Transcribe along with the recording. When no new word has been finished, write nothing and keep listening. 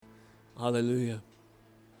Hallelujah.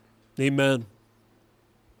 Amen.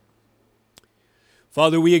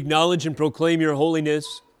 Father, we acknowledge and proclaim your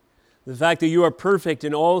holiness, the fact that you are perfect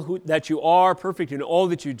in all that you are, perfect in all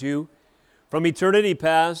that you do. From eternity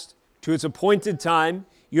past to its appointed time,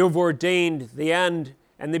 you have ordained the end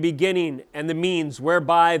and the beginning and the means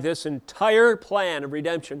whereby this entire plan of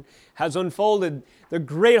redemption has unfolded, the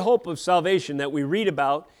great hope of salvation that we read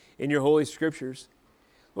about in your Holy Scriptures.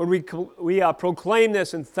 Lord, we proclaim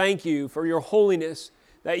this and thank you for your holiness,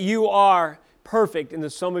 that you are perfect in the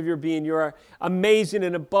sum of your being. You are amazing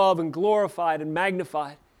and above and glorified and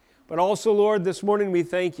magnified. But also, Lord, this morning we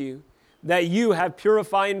thank you that you have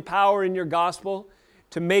purifying power in your gospel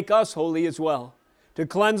to make us holy as well, to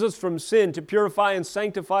cleanse us from sin, to purify and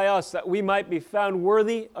sanctify us that we might be found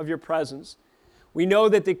worthy of your presence. We know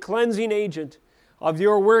that the cleansing agent of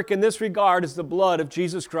your work in this regard is the blood of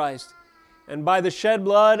Jesus Christ. And by the shed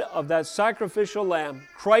blood of that sacrificial lamb,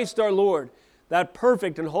 Christ our Lord, that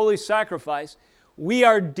perfect and holy sacrifice, we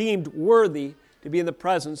are deemed worthy to be in the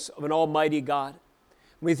presence of an almighty God.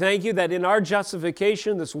 We thank you that in our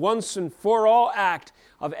justification, this once and for all act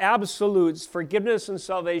of absolute forgiveness and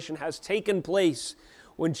salvation has taken place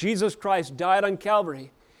when Jesus Christ died on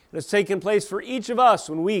Calvary. It has taken place for each of us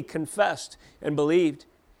when we confessed and believed.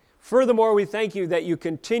 Furthermore, we thank you that you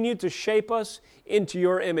continue to shape us into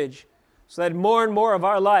your image, so that more and more of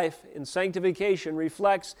our life in sanctification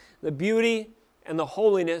reflects the beauty and the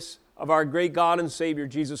holiness of our great God and Savior,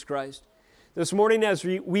 Jesus Christ. This morning, as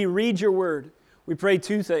we read your word, we pray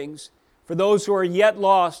two things. For those who are yet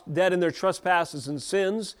lost, dead in their trespasses and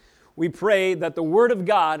sins, we pray that the word of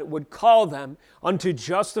God would call them unto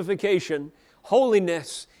justification,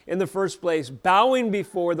 holiness in the first place, bowing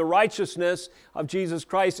before the righteousness of Jesus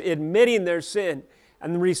Christ, admitting their sin,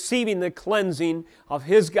 and receiving the cleansing of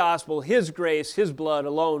his gospel, his grace, his blood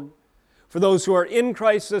alone. For those who are in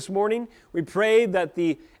Christ this morning, we pray that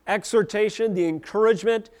the exhortation, the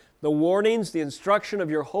encouragement, the warnings, the instruction of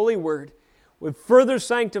your holy word would further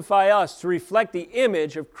sanctify us to reflect the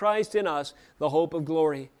image of Christ in us, the hope of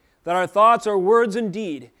glory. That our thoughts, our words, and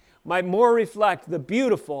deed might more reflect the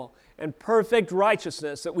beautiful and perfect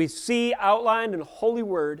righteousness that we see outlined in holy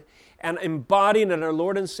word and embodied in our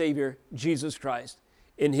Lord and Savior, Jesus Christ.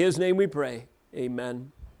 In his name we pray.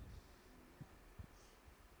 Amen.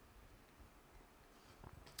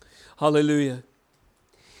 Hallelujah.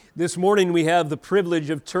 This morning we have the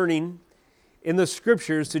privilege of turning in the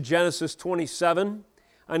Scriptures to Genesis 27.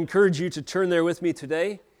 I encourage you to turn there with me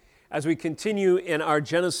today as we continue in our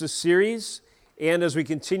Genesis series and as we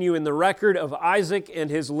continue in the record of Isaac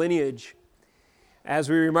and his lineage. As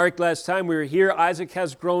we remarked last time we were here, Isaac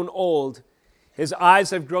has grown old. His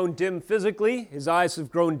eyes have grown dim physically. His eyes have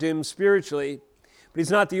grown dim spiritually. But he's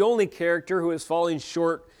not the only character who is falling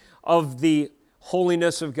short of the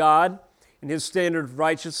holiness of God and his standard of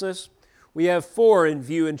righteousness. We have four in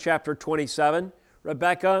view in chapter 27.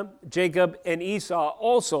 Rebekah, Jacob, and Esau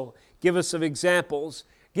also give us examples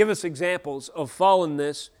of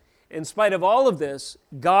fallenness. In spite of all of this,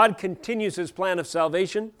 God continues his plan of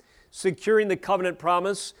salvation, securing the covenant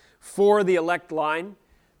promise for the elect line.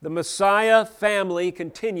 The Messiah family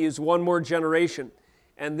continues one more generation,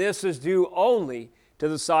 and this is due only to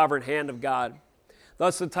the sovereign hand of God.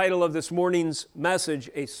 Thus the title of this morning's message,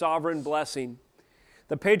 A Sovereign Blessing.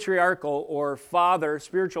 The patriarchal or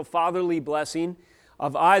spiritual fatherly blessing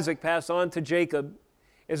of Isaac passed on to Jacob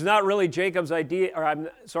is not really Jacob's idea,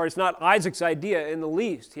 it's not Isaac's idea in the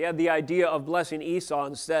least. He had the idea of blessing Esau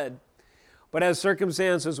instead. But as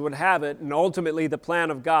circumstances would have it, and ultimately the plan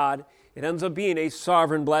of God, it ends up being a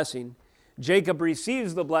sovereign blessing. Jacob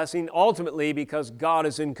receives the blessing ultimately because God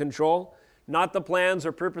is in control, not the plans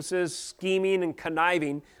or purposes, scheming and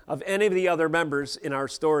conniving of any of the other members in our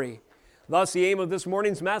story. Thus, the aim of this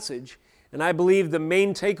morning's message, and I believe the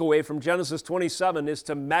main takeaway from Genesis 27, is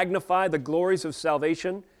to magnify the glories of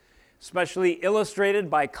salvation, especially illustrated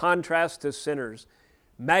by contrast to sinners.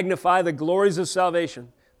 Magnify the glories of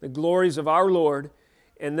salvation, the glories of our Lord,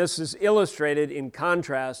 and this is illustrated in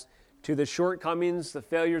contrast to the shortcomings, the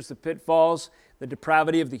failures, the pitfalls, the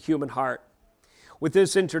depravity of the human heart. With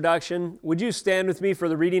this introduction, would you stand with me for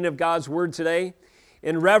the reading of God's Word today?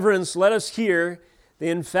 In reverence, let us hear the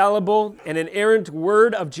infallible and inerrant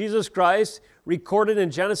Word of Jesus Christ recorded in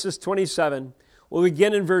Genesis 27. We'll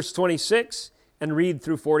begin in verse 26 and read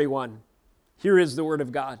through 41. Here is the Word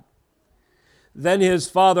of God. Then his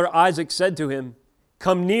father Isaac said to him,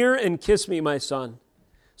 "Come near and kiss me, my son."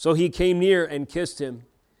 So he came near and kissed him.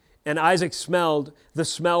 And Isaac smelled the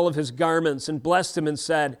smell of his garments and blessed him and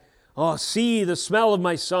said, "Oh, see, the smell of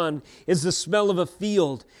my son is the smell of a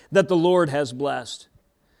field that the Lord has blessed."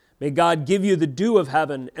 May God give you the dew of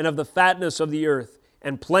heaven and of the fatness of the earth,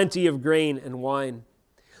 and plenty of grain and wine.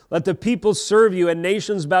 Let the people serve you and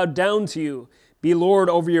nations bow down to you. Be Lord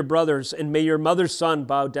over your brothers, and may your mother's son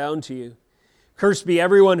bow down to you. Cursed be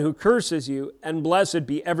everyone who curses you, and blessed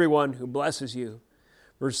be everyone who blesses you.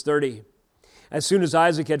 Verse 30. As soon as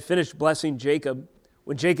Isaac had finished blessing Jacob,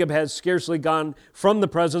 when Jacob had scarcely gone from the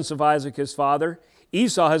presence of Isaac his father,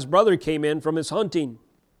 Esau his brother came in from his hunting.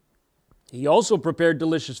 He also prepared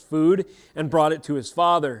delicious food and brought it to his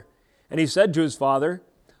father. And he said to his father,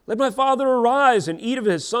 "Let my father arise and eat of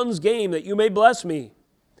his son's game, that you may bless me."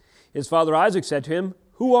 His father Isaac said to him,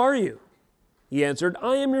 "Who are you?" He answered,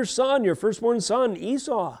 "I am your son, your firstborn son,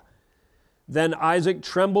 Esau." Then Isaac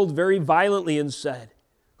trembled very violently and said,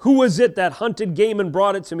 "Who was it that hunted game and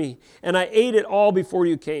brought it to me? And I ate it all before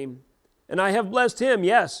you came. And I have blessed him,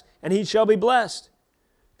 yes, and he shall be blessed."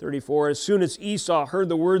 34. As soon as Esau heard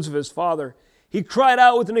the words of his father, he cried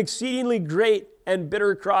out with an exceedingly great and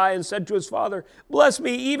bitter cry and said to his father, "Bless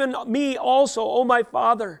me, even me also, O my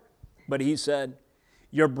father." But he said,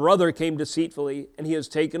 "Your brother came deceitfully, and he has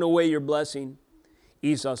taken away your blessing."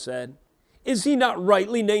 Esau said, "Is he not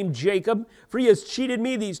rightly named Jacob? For he has cheated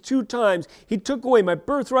me these 2 times. He took away my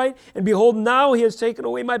birthright, and behold, now he has taken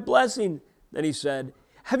away my blessing." Then he said,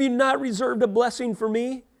 "Have you not reserved a blessing for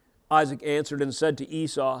me?" Isaac answered and said to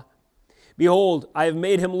Esau, "Behold, I have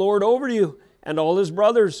made him lord over you and all his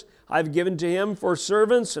brothers. I have given to him for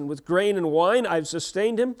servants, and with grain and wine I have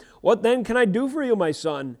sustained him. What then can I do for you, my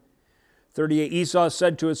son?" 38. Esau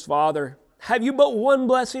said to his father, "Have you but one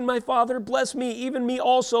blessing, my father? Bless me, even me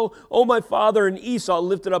also, O my father." And Esau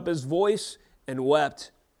lifted up his voice and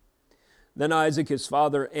wept. Then Isaac his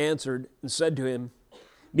father answered and said to him,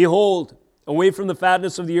 "Behold, away from the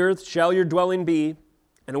fatness of the earth shall your dwelling be,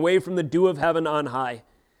 and away from the dew of heaven on high.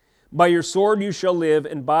 By your sword you shall live,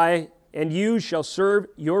 and you shall serve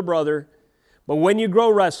your brother. But when you grow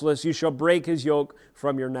restless, you shall break his yoke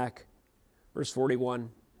from your neck." Verse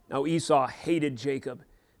 41. Now Esau hated Jacob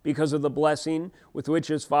because of the blessing with which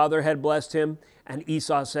his father had blessed him. And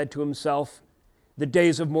Esau said to himself, "The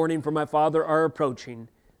days of mourning for my father are approaching.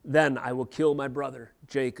 Then I will kill my brother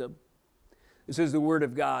Jacob." This is the word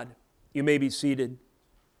of God. You may be seated.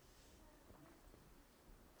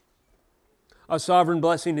 A sovereign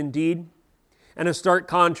blessing indeed, and a stark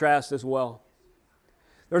contrast as well.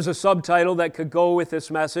 There's a subtitle that could go with this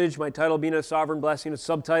message, my title being A Sovereign Blessing, a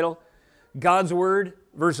subtitle, God's Word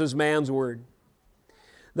versus Man's Word.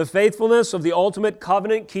 The faithfulness of the ultimate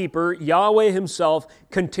covenant keeper, Yahweh Himself,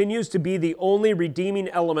 continues to be the only redeeming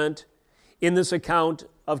element in this account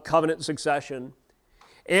of covenant succession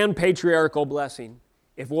and patriarchal blessing.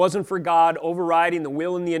 If it wasn't for God overriding the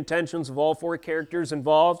will and the intentions of all 4 characters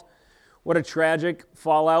involved, what a tragic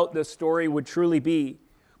fallout this story would truly be.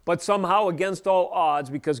 But somehow, against all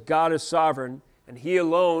odds, because God is sovereign and He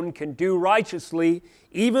alone can do righteously,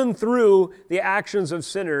 even through the actions of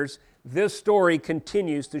sinners, this story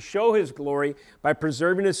continues to show His glory by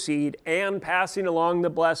preserving His seed and passing along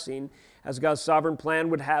the blessing, as God's sovereign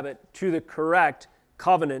plan would have it, to the correct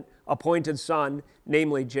covenant appointed son,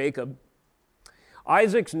 namely Jacob.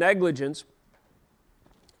 Isaac's negligence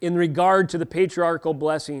in regard to the patriarchal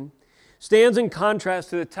blessing stands in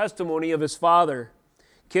contrast to the testimony of his father.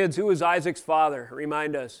 Kids, who was Isaac's father?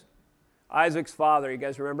 Remind us. Isaac's father, you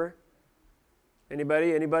guys remember?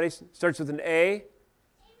 Anybody? Starts with an A? Abraham.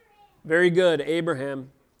 Very good,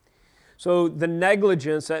 Abraham. So the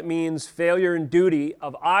negligence, that means failure in duty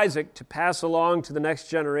of Isaac to pass along to the next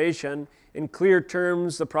generation, in clear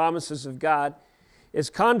terms, the promises of God,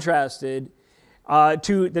 is contrasted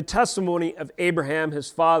to the testimony of Abraham,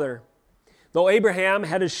 his father. Though Abraham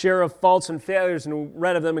had his share of faults and failures, and we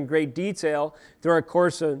read of them in great detail through our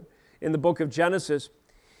course in the book of Genesis,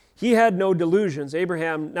 he had no delusions.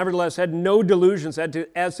 Abraham, nevertheless, had no delusions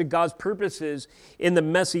as to God's purposes in the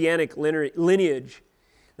messianic lineage.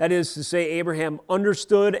 That is to say, Abraham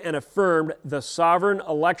understood and affirmed the sovereign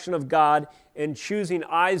election of God in choosing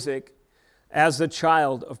Isaac as the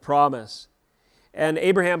child of promise. And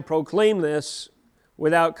Abraham proclaimed this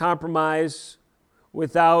without compromise,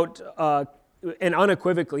 and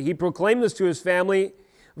unequivocally. He proclaimed this to his family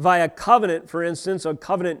via covenant, for instance, a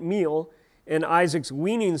covenant meal in Isaac's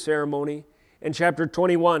weaning ceremony in chapter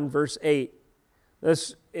 21, verse 8.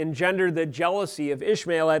 This engendered the jealousy of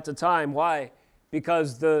Ishmael at the time. Why?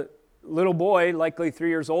 Because the little boy, likely 3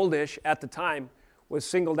 years oldish at the time, was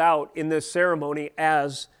singled out in this ceremony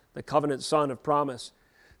as the covenant son of promise.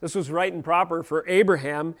 This was right and proper for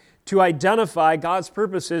Abraham to identify God's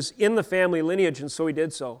purposes in the family lineage, and so he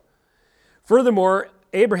did so. Furthermore,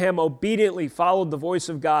 Abraham obediently followed the voice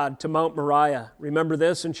of God to Mount Moriah. Remember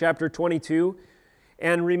this in chapter 22?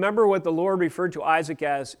 And remember what the Lord referred to Isaac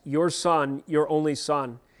as, your son, your only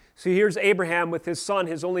son. So here's Abraham with his son,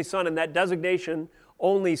 his only son, and that designation,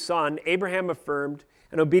 only son, Abraham affirmed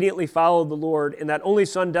and obediently followed the Lord. And that only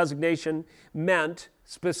son designation meant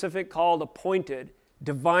specific, called, appointed,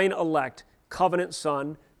 divine elect, covenant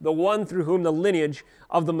son, the one through whom the lineage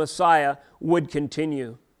of the Messiah would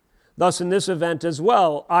continue. Thus, in this event as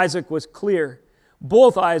well, Isaac was clear.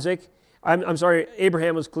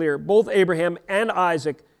 Abraham was clear. Both Abraham and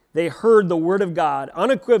Isaac, they heard the word of God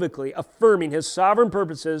unequivocally, affirming his sovereign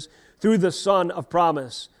purposes through the son of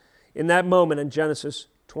promise in that moment in Genesis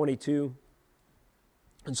 22.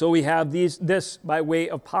 And so we have this by way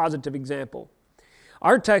of positive example.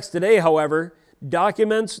 Our text today, however,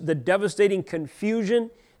 documents the devastating confusion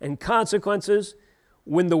and consequences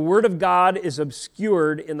when the word of God is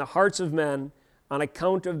obscured in the hearts of men on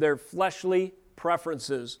account of their fleshly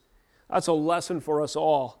preferences. That's a lesson for us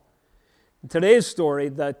all. In today's story,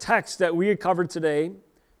 the text that we covered today,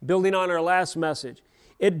 building on our last message,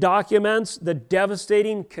 it documents the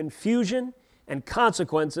devastating confusion and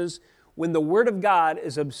consequences when the word of God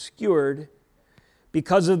is obscured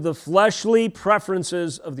because of the fleshly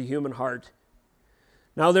preferences of the human heart.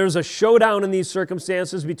 Now, there's a showdown in these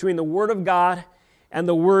circumstances between the word of God and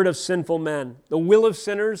the word of sinful men, the will of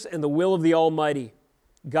sinners and the will of the Almighty.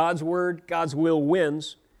 God's word, God's will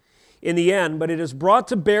wins in the end, but it is brought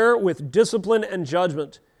to bear with discipline and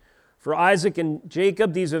judgment. For Isaac and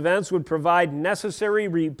Jacob, these events would provide necessary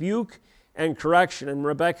rebuke and correction, and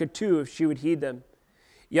Rebekah too, if she would heed them.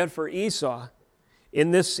 Yet for Esau,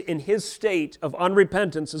 in his state of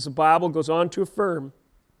unrepentance, as the Bible goes on to affirm,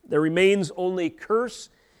 there remains only curse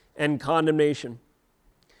and condemnation.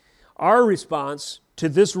 Our response to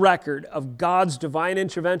this record of God's divine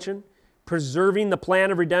intervention, preserving the plan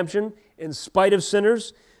of redemption in spite of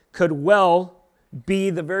sinners, could well be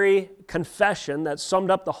the very confession that summed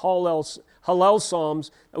up the Hallel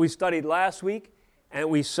Psalms that we studied last week and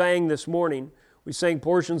we sang this morning. We sang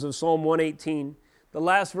portions of Psalm 118. The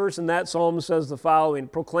last verse in that psalm says the following,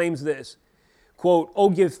 proclaims this, quote, "Oh,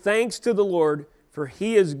 give thanks to the Lord, for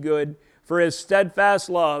he is good, for his steadfast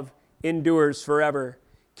love endures forever."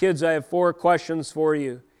 Kids, I have 4 questions for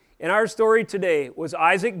you. In our story today, was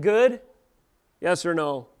Isaac good? Yes or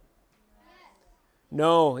no?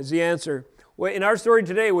 No is the answer. Well, in our story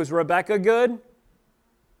today, was Rebekah good?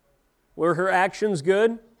 Were her actions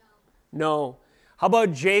good? No. How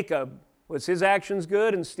about Jacob? Was his actions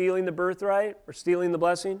good in stealing the birthright or stealing the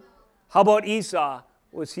blessing? How about Esau?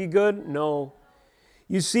 Was he good? No.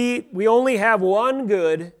 You see, we only have one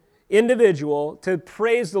good individual to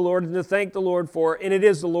praise the Lord and to thank the Lord for, and it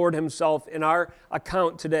is the Lord himself in our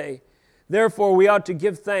account today. Therefore, we ought to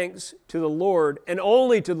give thanks to the Lord and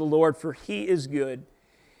only to the Lord, for he is good.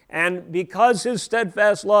 And because his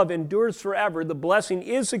steadfast love endures forever, the blessing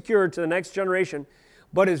is secured to the next generation,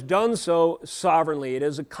 but is done so sovereignly. It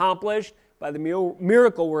is accomplished by the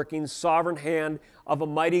miracle-working sovereign hand of a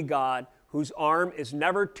mighty God whose arm is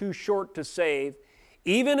never too short to save,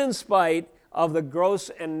 even in spite of the gross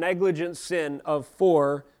and negligent sin of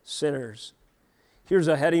 4 sinners. Here's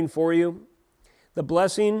a heading for you. The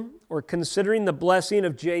blessing, or considering the blessing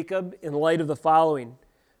of Jacob in light of the following.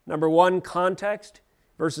 Number 1, context,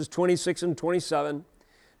 verses 26 and 27.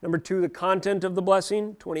 Number 2, the content of the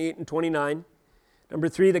blessing, 28 and 29. Number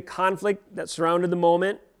 3, the conflict that surrounded the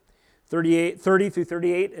moment, 30 through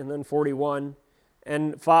 38, and then 41.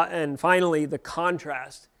 And finally, the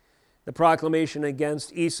contrast, the proclamation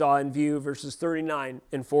against Esau in view, verses 39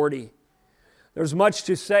 and 40. There's much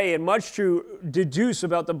to say and much to deduce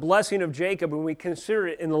about the blessing of Jacob when we consider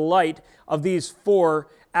it in the light of these 4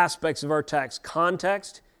 aspects of our text: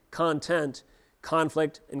 context, content,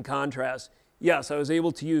 conflict, and contrast. Yes, I was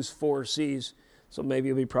able to use 4 C's, so maybe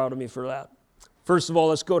you'll be proud of me for that. First of all,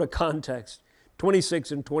 let's go to context, 26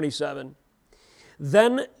 and 27.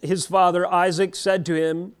 Then his father Isaac said to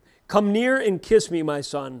him, "Come near and kiss me, my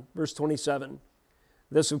son." Verse 27.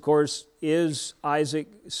 This, of course, is Isaac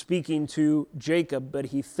speaking to Jacob, but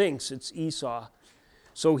he thinks it's Esau.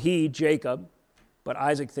 So he, Jacob, but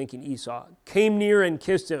Isaac thinking Esau, came near and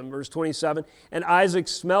kissed him. Verse 27. And Isaac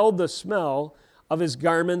smelled the smell of his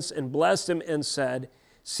garments and blessed him and said,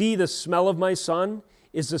 "See, the smell of my son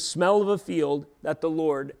is the smell of a field that the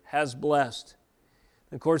Lord has blessed."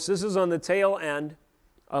 Of course, this is on the tail end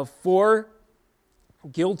of 4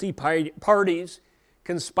 guilty parties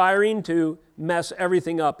conspiring to mess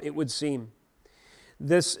everything up, it would seem.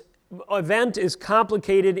 This event is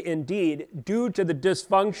complicated indeed due to the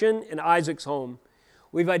dysfunction in Isaac's home.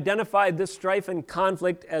 We've identified this strife and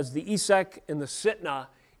conflict as the Esek and the Sitnah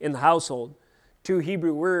in the household, 2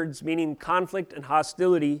 Hebrew words meaning conflict and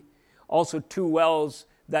hostility, also 2 wells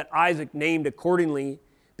that Isaac named accordingly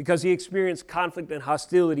because he experienced conflict and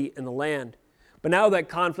hostility in the land. But now that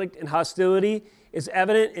conflict and hostility is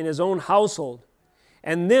evident in his own household.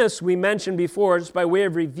 And this, we mentioned before, just by way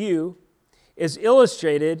of review, is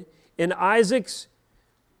illustrated in Isaac's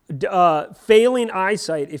failing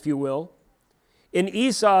eyesight, if you will, in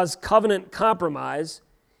Esau's covenant compromise,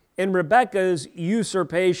 in Rebekah's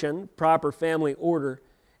usurpation, proper family order,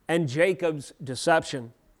 and Jacob's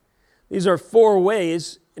deception. These are 4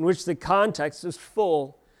 ways in which the context is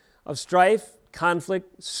full of strife,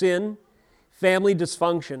 conflict, sin, family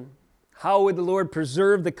dysfunction. How would the Lord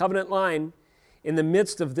preserve the covenant line in the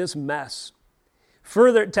midst of this mess?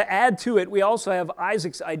 Further, to add to it, we also have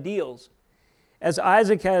Isaac's ideals. As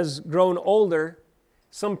Isaac has grown older,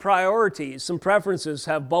 some priorities, some preferences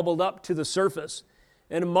have bubbled up to the surface.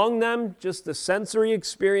 And among them, just the sensory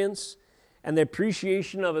experience and the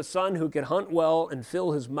appreciation of a son who could hunt well and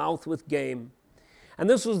fill his mouth with game. And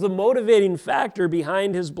this was the motivating factor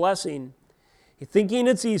behind his blessing. Thinking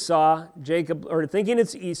it's Esau,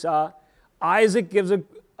 Isaac gives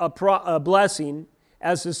a blessing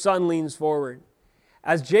as his son leans forward.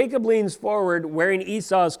 As Jacob leans forward wearing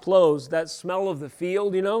Esau's clothes, that smell of the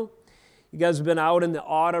field, you guys have been out in the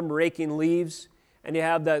autumn raking leaves, and you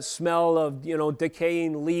have that smell of,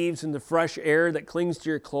 decaying leaves and the fresh air that clings to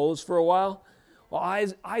your clothes for a while. Well,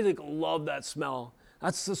 Isaac loved that smell.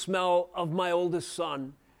 That's the smell of my oldest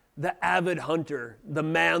son, the avid hunter, the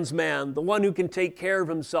man's man, the one who can take care of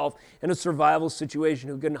himself in a survival situation,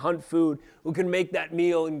 who can hunt food, who can make that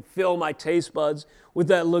meal and fill my taste buds with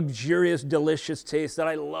that luxurious, delicious taste that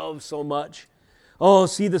I love so much. Oh,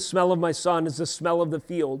 see, the smell of my son is the smell of the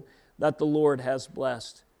field that the Lord has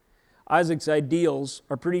blessed. Isaac's ideals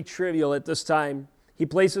are pretty trivial at this time. He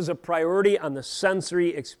places a priority on the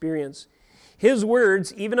sensory experience. His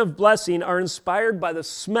words, even of blessing, are inspired by the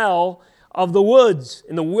smell of the woods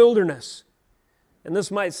in the wilderness. And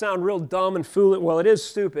this might sound real dumb and foolish. Well, it is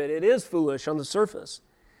stupid. It is foolish on the surface.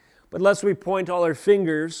 But lest we point all our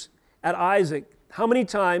fingers at Isaac, how many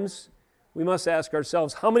times, we must ask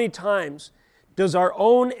ourselves, how many times does our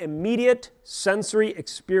own immediate sensory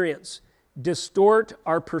experience distort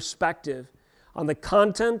our perspective on the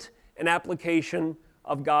content and application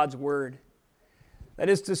of God's Word? That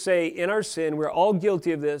is to say, in our sin, we're all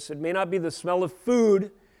guilty of this. It may not be the smell of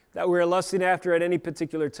food that we're lusting after at any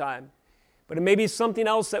particular time, but it may be something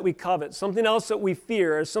else that we covet, something else that we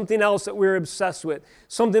fear, or something else that we're obsessed with,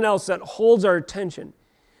 something else that holds our attention.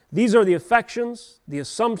 These are the affections, the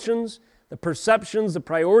assumptions, the perceptions, the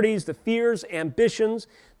priorities, the fears, ambitions,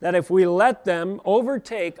 that if we let them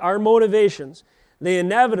overtake our motivations,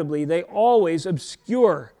 they always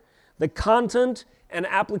obscure the content and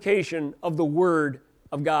application of the Word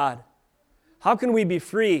of God. How can we be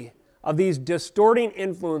free of these distorting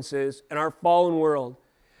influences in our fallen world?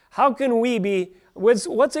 How can we be,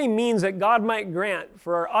 what's a means that God might grant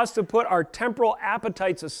for us to put our temporal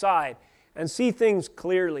appetites aside and see things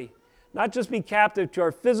clearly? Not just be captive to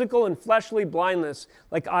our physical and fleshly blindness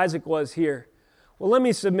like Isaac was here. Well, let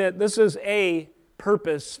me submit, this is a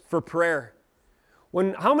purpose for prayer.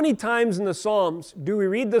 How many times in the Psalms do we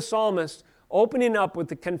read the psalmist opening up with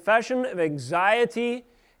the confession of anxiety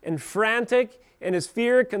and frantic and his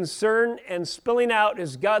fear, concern, and spilling out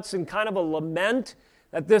his guts in kind of a lament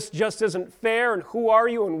that this just isn't fair, and who are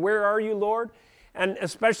you and where are you, Lord? And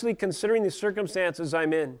especially considering the circumstances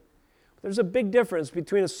I'm in. There's a big difference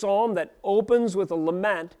between a psalm that opens with a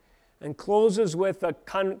lament and closes with a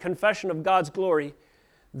confession of God's glory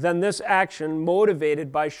than this action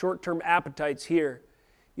motivated by short-term appetites here.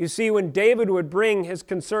 You see, when David would bring his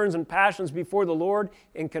concerns and passions before the Lord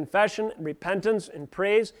in confession and repentance and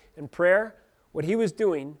praise and prayer, what he was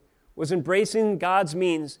doing was embracing God's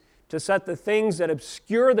means to set the things that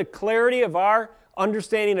obscure the clarity of our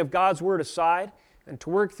understanding of God's Word aside and to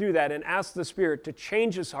work through that and ask the Spirit to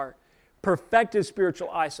change his heart, perfect his spiritual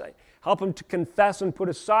eyesight, help him to confess and put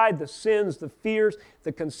aside the sins, the fears,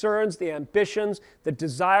 the concerns, the ambitions, the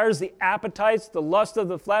desires, the appetites, the lust of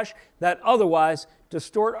the flesh that otherwise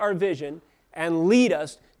distort our vision and lead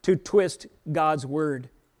us to twist God's Word.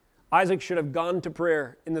 Isaac should have gone to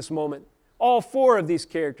prayer in this moment. All 4 of these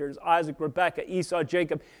characters, Isaac, Rebekah, Esau,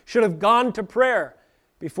 Jacob, should have gone to prayer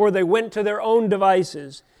before they went to their own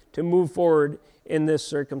devices to move forward in this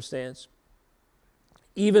circumstance.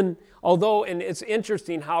 Even although, and it's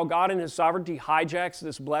interesting how God in His sovereignty hijacks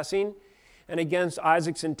this blessing, and against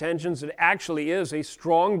Isaac's intentions, it actually is a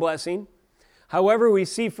strong blessing. However, we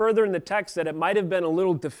see further in the text that it might have been a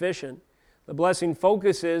little deficient. The blessing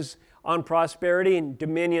focuses on prosperity and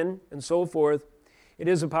dominion and so forth. It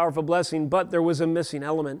is a powerful blessing, but there was a missing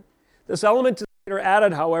element. This element is are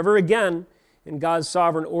added, however, again, in God's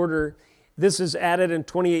sovereign order. This is added in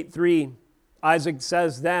 28:3. Isaac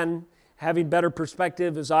says then, having better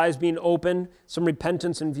perspective, his eyes being opened, some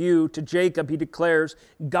repentance in view, to Jacob he declares,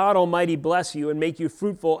 God Almighty bless you and make you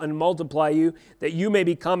fruitful and multiply you, that you may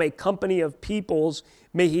become a company of peoples.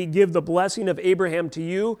 May he give the blessing of Abraham to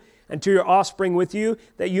you and to your offspring with you,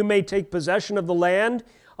 that you may take possession of the land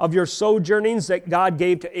of your sojournings that God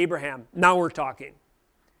gave to Abraham. Now we're talking.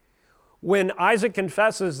 When Isaac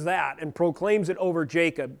confesses that and proclaims it over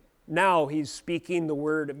Jacob, now he's speaking the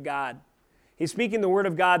word of God. He's speaking the word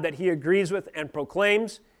of God that he agrees with and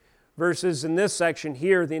proclaims, versus in this section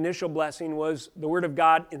here, the initial blessing was the word of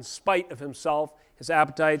God in spite of himself, his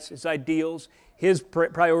appetites, his ideals, his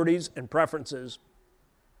priorities and preferences.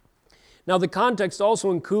 Now the context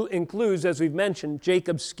also includes, as we've mentioned,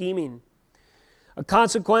 Jacob's scheming. A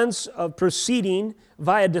consequence of proceeding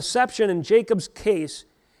via deception in Jacob's case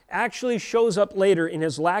actually shows up later in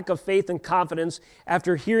his lack of faith and confidence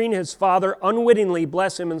after hearing his father unwittingly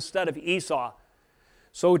bless him instead of Esau.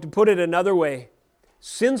 So to put it another way,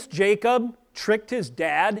 since Jacob tricked his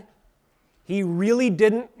dad, he really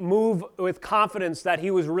didn't move with confidence that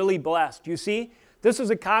he was really blessed. You see, this is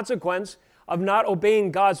a consequence of not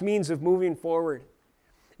obeying God's means of moving forward.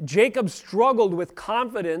 Jacob struggled with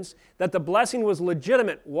confidence that the blessing was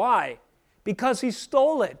legitimate. Why? Because he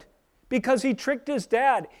stole it. Because he tricked his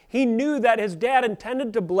dad. He knew that his dad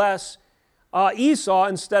intended to bless Esau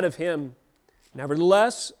instead of him.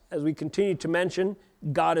 Nevertheless, as we continue to mention,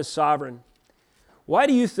 God is sovereign. Why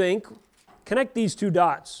do you think, connect these two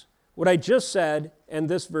dots, what I just said and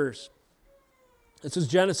this verse? This is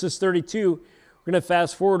Genesis 32. We're going to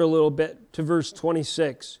fast forward a little bit to verse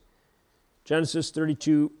 26. Genesis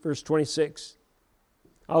 32, verse 26.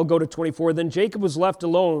 I'll go to 24. Then Jacob was left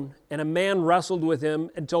alone, and a man wrestled with him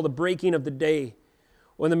until the breaking of the day.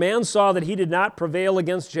 When the man saw that he did not prevail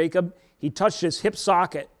against Jacob, he touched his hip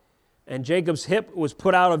socket, and Jacob's hip was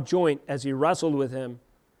put out of joint as he wrestled with him.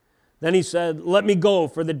 Then he said, let me go,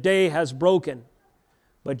 for the day has broken.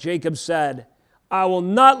 But Jacob said, I will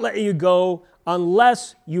not let you go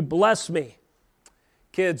unless you bless me.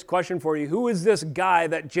 Kids, question for you. Who is this guy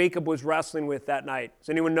that Jacob was wrestling with that night? Does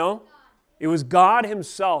anyone know? It was God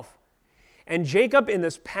himself. And Jacob, in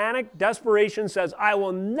this panic, desperation, says, I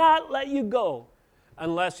will not let you go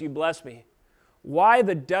unless you bless me. Why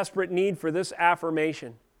the desperate need for this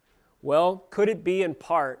affirmation? Well, could it be in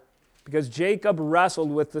part because Jacob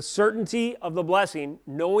wrestled with the certainty of the blessing,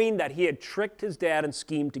 knowing that he had tricked his dad and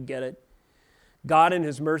schemed to get it? God, in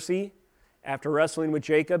his mercy, after wrestling with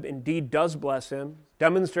Jacob, indeed does bless him,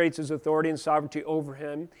 demonstrates his authority and sovereignty over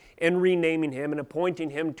him in renaming him and appointing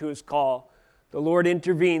him to his call. The Lord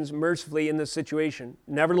intervenes mercifully in this situation.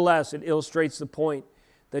 Nevertheless, it illustrates the point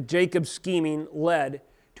that Jacob's scheming led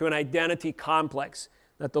to an identity complex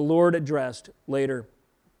that the Lord addressed later.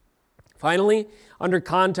 Finally, under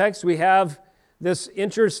context, we have this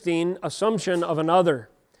interesting assumption of another,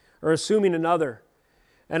 or assuming another.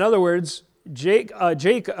 In other words,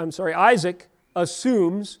 Isaac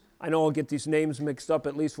assumes, I know I'll get these names mixed up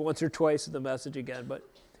at least once or twice in the message again, but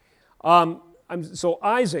so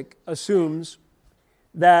Isaac assumes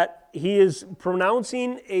that he is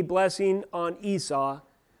pronouncing a blessing on Esau,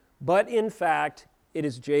 but in fact, it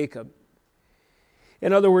is Jacob.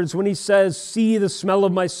 In other words, when he says, see, the smell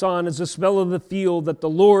of my son is the smell of the field that the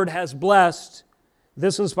Lord has blessed,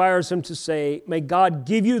 this inspires him to say, may God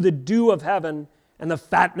give you the dew of heaven and the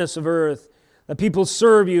fatness of earth. The people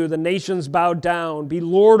serve you, the nations bow down. Be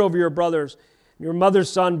Lord over your brothers. Your mother's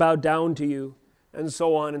son bow down to you, and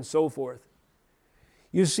so on and so forth.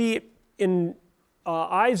 You see, in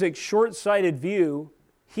Isaac's short-sighted view,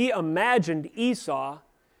 he imagined Esau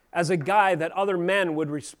as a guy that other men would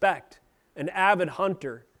respect, an avid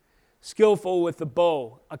hunter, skillful with the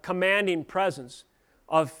bow, a commanding presence,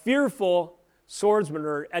 a fearful swordsman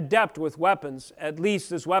or adept with weapons, at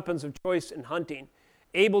least as weapons of choice in hunting,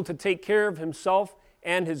 able to take care of himself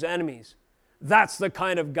and his enemies. That's the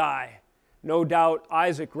kind of guy, no doubt,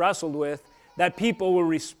 Isaac wrestled with, that people will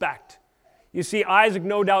respect. You see, Isaac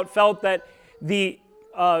no doubt felt that the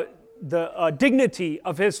dignity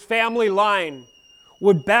of his family line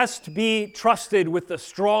would best be trusted with the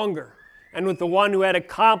stronger and with the one who had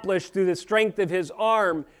accomplished through the strength of his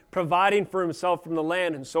arm, providing for himself from the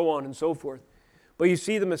land, and so on and so forth. But you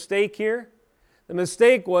see the mistake here? The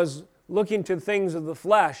mistake was looking to things of the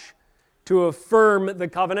flesh to affirm the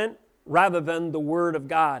covenant rather than the word of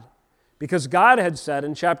God. Because God had said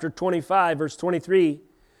in chapter 25, verse 23,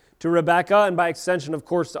 to Rebekah, and by extension, of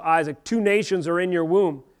course, to Isaac, 2 nations are in your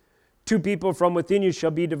womb. 2 people from within you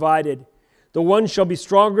shall be divided. The one shall be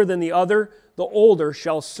stronger than the other. The older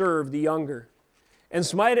shall serve the younger. In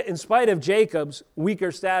spite of Jacob's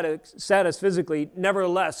weaker status physically,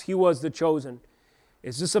 nevertheless, he was the chosen.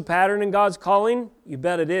 Is this a pattern in God's calling? You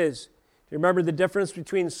bet it is. Do you remember the difference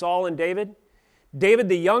between Saul and David? David,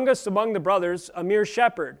 the youngest among the brothers, a mere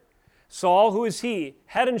shepherd. Saul, who is he?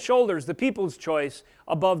 Head and shoulders, the people's choice,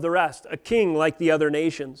 above the rest, a king like the other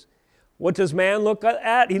nations. What does man look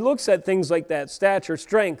at? He looks at things like that: stature,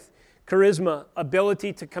 strength, charisma,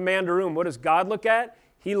 ability to command a room. What does God look at?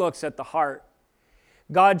 He looks at the heart.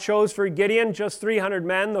 God chose for Gideon just 300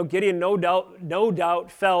 men, though Gideon no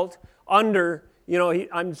doubt felt under,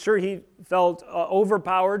 I'm sure he felt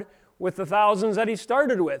overpowered with the thousands that he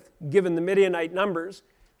started with, given the Midianite numbers.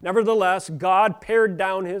 Nevertheless, God pared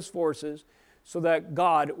down his forces so that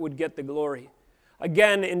God would get the glory.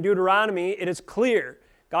 Again, in Deuteronomy, it is clear.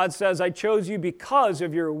 God says, I chose you because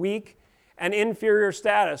of your weak and inferior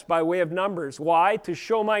status by way of numbers. Why? To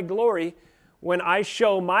show my glory when I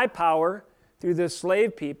show my power through this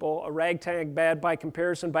slave people, a ragtag band by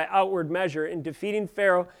comparison, by outward measure, in defeating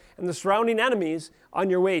Pharaoh and the surrounding enemies on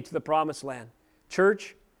your way to the promised land.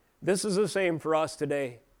 Church, this is the same for us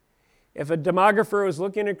today. If a demographer was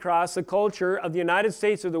looking across the culture of the United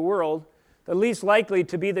States or the world, the least likely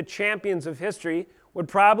to be the champions of history would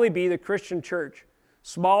probably be the Christian church,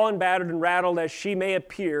 small and battered and rattled as she may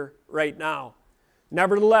appear right now.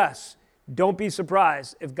 Nevertheless, don't be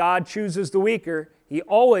surprised. If God chooses the weaker, he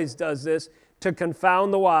always does this to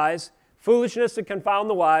confound the wise, foolishness to confound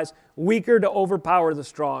the wise, weaker to overpower the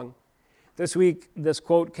strong. This week, this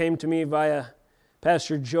quote came to me via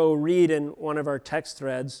Pastor Joe Reed in one of our text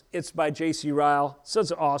threads. It's by J.C. Ryle.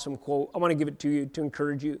 Such an awesome quote. I want to give it to you to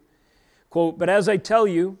encourage you. Quote, but as I tell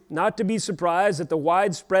you, not to be surprised at the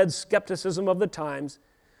widespread skepticism of the times,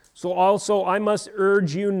 so also I must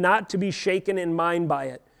urge you not to be shaken in mind by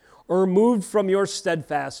it, or moved from your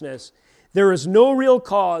steadfastness. There is no real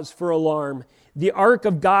cause for alarm. The ark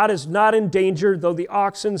of God is not in danger, though the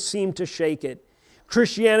oxen seem to shake it.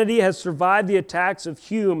 Christianity has survived the attacks of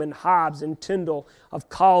Hume and Hobbes and Tyndall, of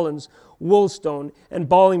Collins, Woolstone, and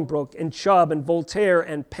Bolingbroke, and Chubb, and Voltaire,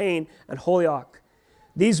 and Paine, and Holyoake.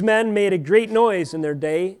 These men made a great noise in their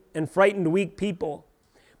day and frightened weak people,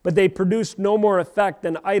 but they produced no more effect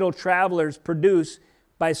than idle travelers produce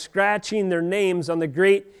by scratching their names on the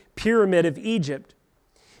great pyramid of Egypt.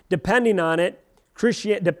 Depend on it,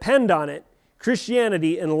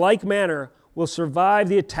 Christianity in like manner will survive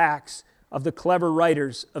the attacks of the clever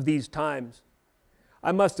writers of these times.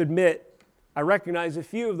 I must admit, I recognize a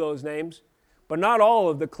few of those names, but not all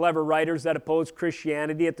of the clever writers that opposed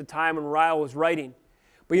Christianity at the time when Ryle was writing.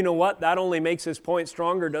 But you know what? That only makes his point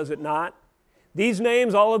stronger, does it not? These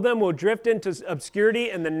names, all of them, will drift into obscurity,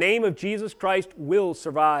 and the name of Jesus Christ will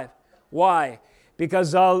survive. Why?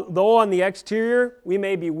 Because though on the exterior we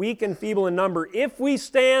may be weak and feeble in number, if we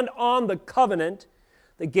stand on the covenant,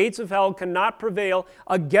 the gates of hell cannot prevail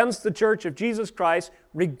against the church of Jesus Christ,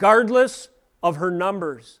 regardless of her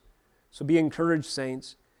numbers. So be encouraged,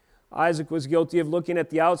 saints. Isaac was guilty of looking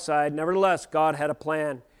at the outside. Nevertheless, God had a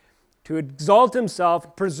plan to exalt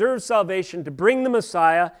himself, preserve salvation, to bring the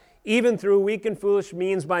Messiah, even through weak and foolish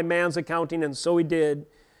means by man's accounting, and so he did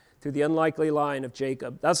through the unlikely line of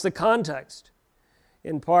Jacob. That's the context,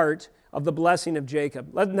 in part, of the blessing of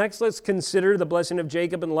Jacob. Next, let's consider the blessing of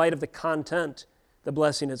Jacob in light of the content, the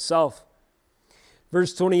blessing itself.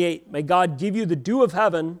 Verse 28, may God give you the dew of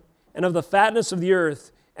heaven and of the fatness of the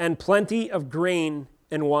earth and plenty of grain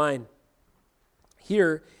and wine.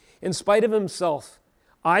 Here, in spite of himself,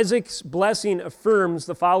 Isaac's blessing affirms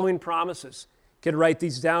the following promises. You could write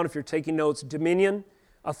these down if you're taking notes. Dominion,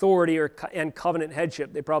 authority, and covenant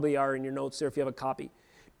headship. They probably are in your notes there if you have a copy.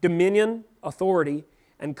 Dominion, authority,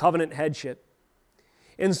 and covenant headship.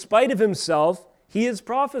 In spite of himself, he is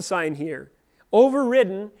prophesying here.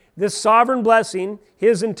 Overridden, this sovereign blessing,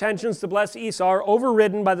 his intentions to bless Esau are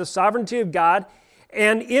overridden by the sovereignty of God.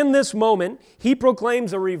 And in this moment, he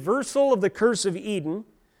proclaims a reversal of the curse of Eden.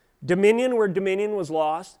 Dominion where dominion was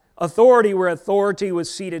lost, authority where authority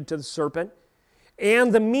was ceded to the serpent,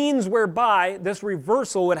 and the means whereby this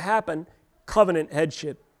reversal would happen, covenant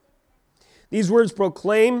headship. These words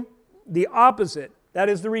proclaim the opposite, that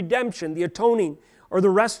is the redemption, the atoning, or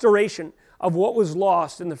the restoration of what was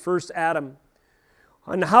lost in the first Adam.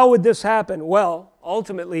 And how would this happen? Well,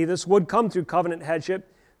 ultimately this would come through covenant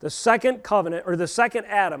headship. The second covenant, or the second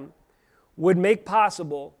Adam, would make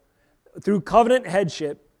possible through covenant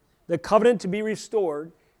headship the covenant to be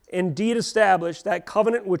restored, indeed established, that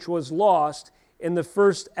covenant which was lost in the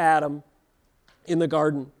first Adam in the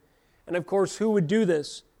garden. And of course, who would do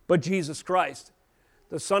this but Jesus Christ,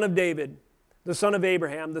 the son of David, the son of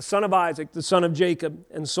Abraham, the son of Isaac, the son of Jacob,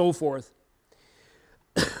 and so forth.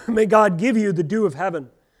 May God give you the dew of heaven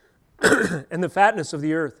and the fatness of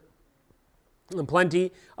the earth, and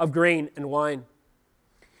plenty of grain and wine.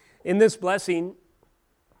 In this blessing,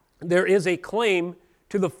 there is a claim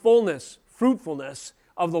to the fullness, fruitfulness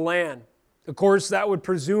of the land. Of course, that would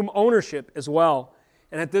presume ownership as well.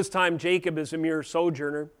 And at this time, Jacob is a mere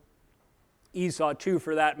sojourner. Esau, too,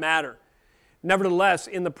 for that matter. Nevertheless,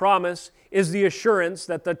 in the promise is the assurance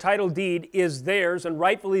that the title deed is theirs and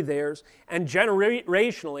rightfully theirs, and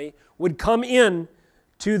generationally would come in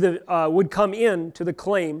to the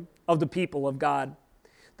claim of the people of God.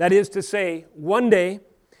 That is to say, one day,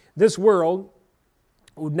 this world,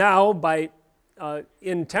 now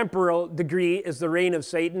in temporal degree is the reign of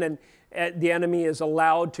Satan, and the enemy is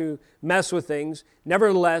allowed to mess with things.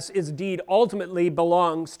 Nevertheless, its deed ultimately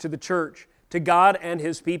belongs to the church, to God and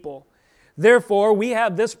His people. Therefore, we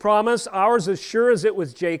have this promise, ours as sure as it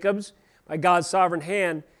was Jacob's, by God's sovereign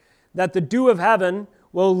hand, that the dew of heaven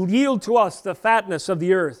will yield to us the fatness of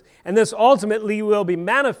the earth. And this ultimately will be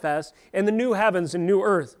manifest in the new heavens and new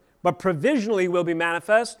earth, but provisionally will be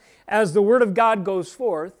manifest as the Word of God goes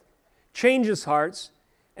forth, changes hearts,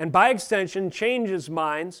 and by extension changes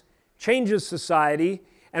minds, changes society,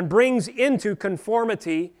 and brings into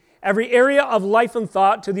conformity every area of life and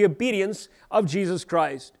thought to the obedience of Jesus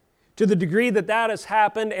Christ. To the degree that that has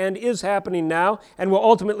happened and is happening now and will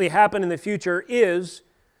ultimately happen in the future is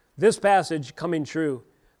this passage coming true.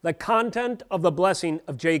 The content of the blessing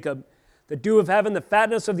of Jacob, the dew of heaven, the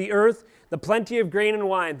fatness of the earth, the plenty of grain and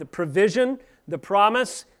wine, the provision, the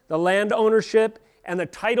promise, the land ownership, and the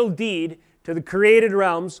title deed to the created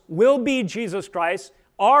realms will be Jesus Christ,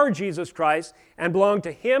 our Jesus Christ, and belong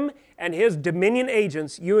to Him and His dominion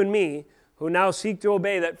agents, you and me, who now seek to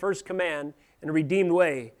obey that first command in a redeemed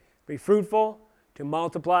way. Be fruitful, to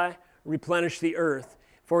multiply, replenish the earth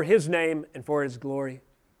for His name and for His glory.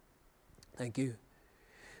 Thank you.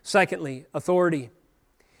 Secondly, authority.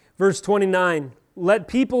 Verse 29, let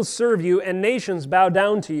peoples serve you and nations bow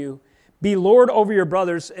down to you. Be Lord over your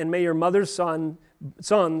brothers, and may your mother's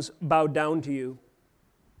sons bow down to you.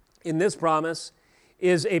 In this promise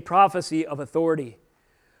is a prophecy of authority.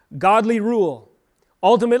 Godly rule,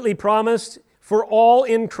 ultimately promised for all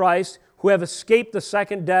in Christ who have escaped the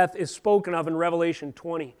second death, is spoken of in Revelation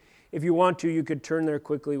 20. If you want to, you could turn there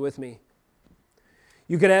quickly with me.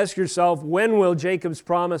 You could ask yourself, when will Jacob's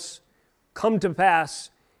promise come to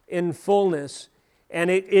pass in fullness?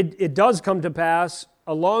 And it does come to pass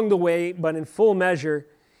along the way, but in full measure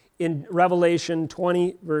in Revelation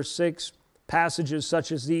 20, verse 6. Passages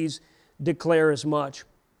such as these declare as much.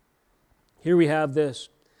 Here we have this.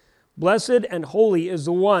 Blessed and holy is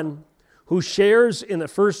the one who shares in the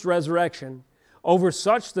first resurrection. Over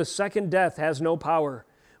such the second death has no power,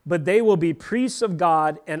 but they will be priests of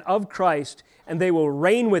God and of Christ, and they will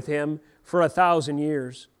reign with Him for 1,000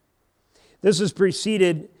 years. This is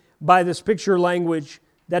preceded by this picture language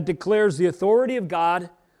that declares the authority of God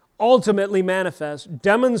ultimately manifest,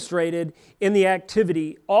 demonstrated in the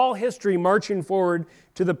activity, all history marching forward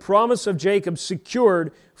to the promise of Jacob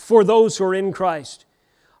secured for those who are in Christ.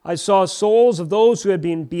 I saw souls of those who had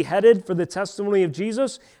been beheaded for the testimony of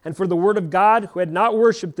Jesus and for the word of God, who had not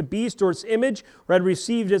worshipped the beast or its image, or had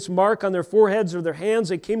received its mark on their foreheads or their hands.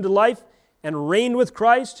 They came to life and reigned with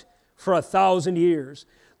Christ for 1,000 years.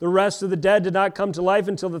 The rest of the dead did not come to life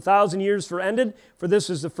until the 1,000 years were ended, for this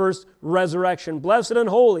is the first resurrection. Blessed and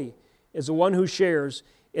holy is the one who shares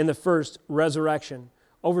in the first resurrection.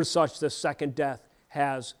 Over such the second death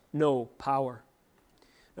has no power.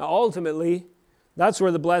 Now ultimately, that's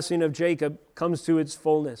where the blessing of Jacob comes to its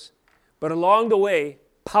fullness. But along the way,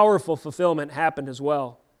 powerful fulfillment happened as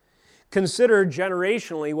well. Consider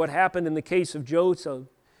generationally what happened in the case of Joseph.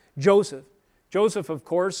 Joseph, of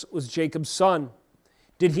course, was Jacob's son.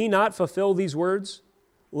 Did he not fulfill these words?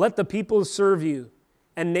 Let the people serve you,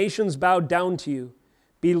 and nations bow down to you.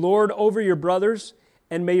 Be Lord over your brothers,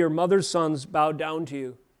 and may your mother's sons bow down to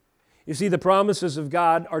you. You see, the promises of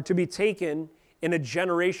God are to be taken in a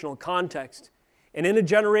generational context. And in a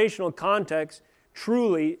generational context,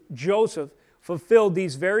 truly, Joseph fulfilled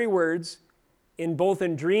these very words in both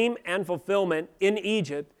in dream and fulfillment in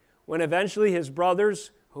Egypt, when eventually his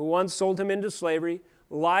brothers, who once sold him into slavery,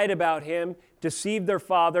 lied about him, deceived their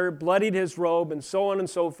father, bloodied his robe, and so on and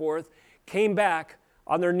so forth, came back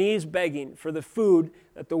on their knees begging for the food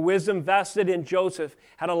that the wisdom vested in Joseph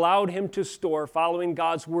had allowed him to store, following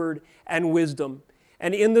God's word and wisdom.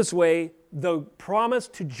 And in this way, the promise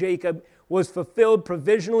to Jacob was fulfilled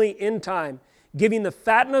provisionally in time, giving the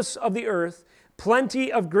fatness of the earth,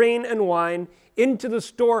 plenty of grain and wine, into the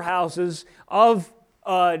storehouses of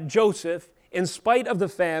Joseph, in spite of the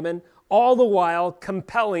famine, all the while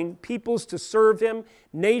compelling peoples to serve him,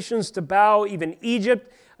 nations to bow, even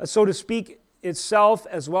Egypt, so to speak, itself,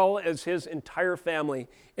 as well as his entire family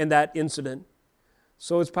in that incident.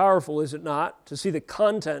 So it's powerful, is it not, to see the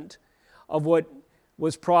content of what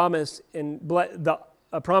was promised in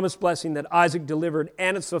a promised blessing that Isaac delivered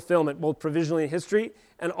and its fulfillment, both provisionally in history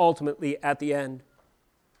and ultimately at the end.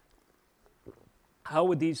 How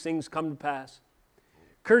would these things come to pass?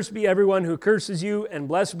 Cursed be everyone who curses you, and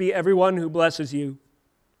blessed be everyone who blesses you.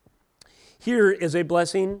 Here is a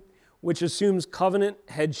blessing which assumes covenant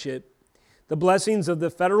headship. The blessings of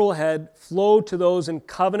the federal head flow to those in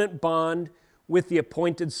covenant bond with the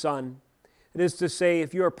appointed son. It is to say,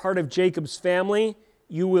 if you are part of Jacob's family,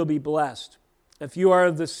 you will be blessed. If you are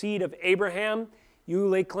of the seed of Abraham, you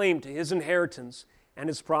lay claim to his inheritance and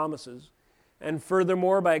his promises. And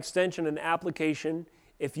furthermore, by extension and application,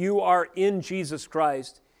 if you are in Jesus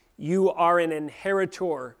Christ, you are an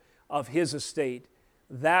inheritor of his estate,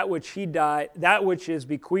 that which he died, that which is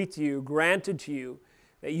bequeathed to you, granted to you,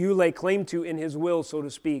 that you lay claim to in his will, so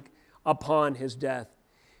to speak, upon his death.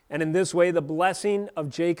 And in this way, the blessing of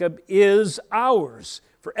Jacob is ours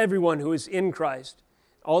for everyone who is in Christ.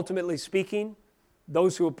 Ultimately speaking,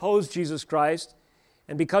 those who oppose Jesus Christ,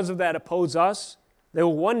 and because of that oppose us, they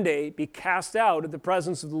will one day be cast out of the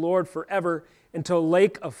presence of the Lord forever into a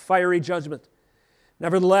lake of fiery judgment.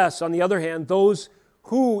 Nevertheless, on the other hand, those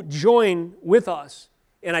who join with us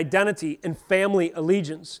in identity and family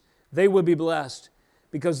allegiance, they will be blessed,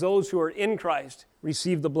 because those who are in Christ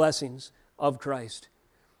receive the blessings of Christ.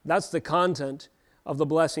 That's the content of the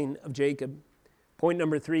blessing of Jacob. Point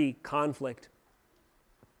number 3, conflict.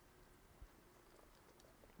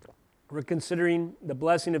 We're considering the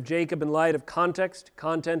blessing of Jacob in light of context,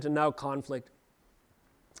 content, and now conflict.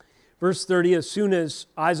 Verse 30, as soon as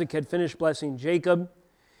Isaac had finished blessing Jacob,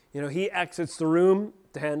 he exits the room,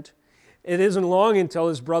 tent. It isn't long until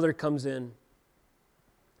his brother comes in.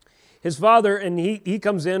 His father, and he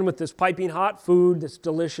comes in with this piping hot food, this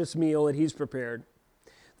delicious meal that he's prepared.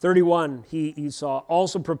 31, Esau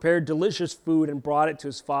also prepared delicious food and brought it to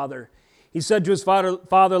his father. He said to his father,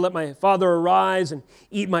 "Father, let my father arise and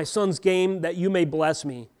eat my son's game, that you may bless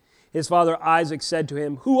me." His father Isaac said to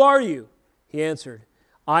him, "Who are you?" He answered,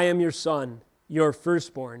 "I am your son, your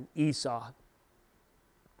firstborn, Esau."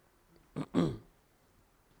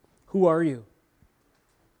 Who are you?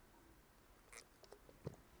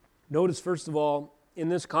 Notice, first of all, in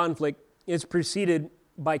this conflict, it's preceded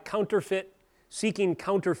by seeking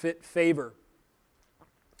counterfeit favor.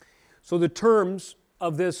 So the terms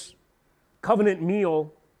of this covenant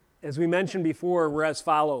meal, as we mentioned before, were as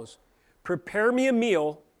follows: prepare me a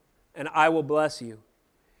meal and I will bless you.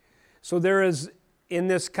 So there is, in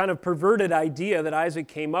this kind of perverted idea that Isaac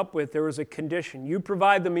came up with, there was a condition. You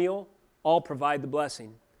provide the meal, I'll provide the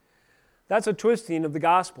blessing. That's a twisting of the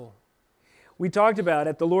gospel. We talked about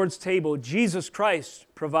at the Lord's table, Jesus Christ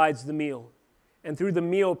provides the meal. And through the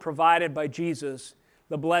meal provided by Jesus,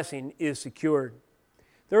 the blessing is secured.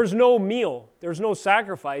 There's no meal, there's no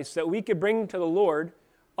sacrifice that we could bring to the Lord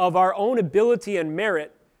of our own ability and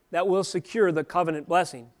merit that will secure the covenant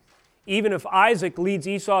blessing. Even if Isaac leads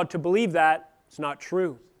Esau to believe that, it's not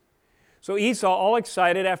true. So Esau, all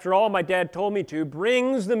excited, after all my dad told me to,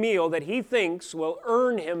 brings the meal that he thinks will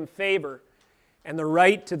earn him favor and the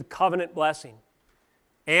right to the covenant blessing.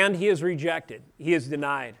 And he is rejected. He is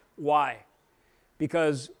denied. Why?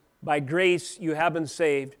 Because by grace you have been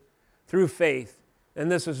saved through faith,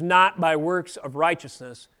 and this is not by works of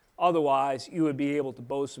righteousness. Otherwise, you would be able to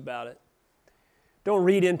boast about it. Don't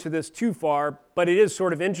read into this too far, but it is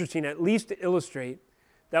sort of interesting, at least to illustrate,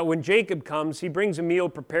 that when Jacob comes, he brings a meal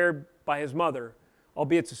prepared by his mother,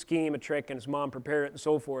 albeit it's a scheme, a trick, and his mom prepared it and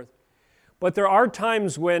so forth. But there are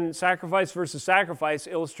times when sacrifice versus sacrifice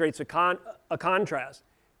illustrates a contrast.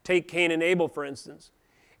 Take Cain and Abel, for instance.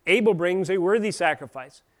 Abel brings a worthy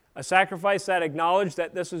sacrifice, a sacrifice that acknowledged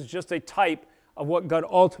that this is just a type of what God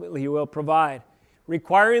ultimately will provide,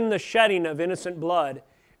 requiring the shedding of innocent blood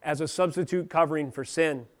as a substitute covering for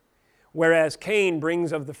sin. Whereas Cain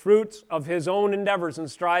brings of the fruits of his own endeavors and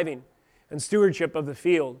striving and stewardship of the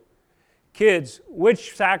field. Kids,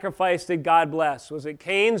 which sacrifice did God bless? Was it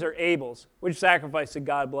Cain's or Abel's? Which sacrifice did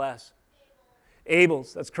God bless?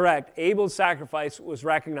 Abel's, that's correct. Abel's sacrifice was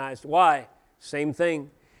recognized. Why? Same thing.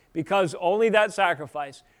 Because only that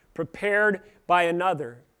sacrifice, prepared by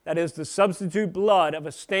another, that is the substitute blood of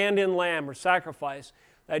a stand-in lamb or sacrifice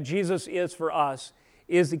that Jesus is for us,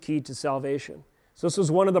 is the key to salvation. So this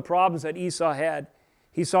was one of the problems that Esau had.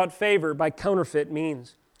 He sought favor by counterfeit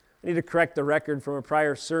means. I need to correct the record from a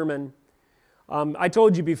prior sermon. I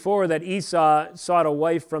told you before that Esau sought a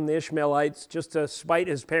wife from the Ishmaelites just to spite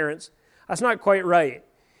his parents. That's not quite right.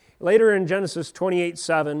 Later in Genesis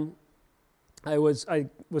 28:7, I was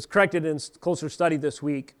corrected in closer study this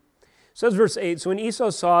week. It says verse 8, so when Esau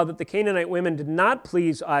saw that the Canaanite women did not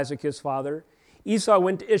please Isaac his father, Esau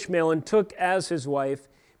went to Ishmael and took as his wife,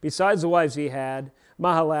 besides the wives he had,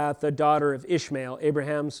 Mahalath, the daughter of Ishmael,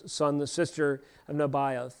 Abraham's son, the sister of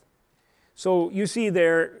Nebaioth. So you see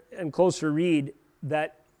there in closer read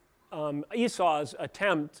that Esau's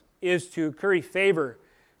attempt is to curry favor,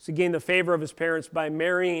 to gain the favor of his parents by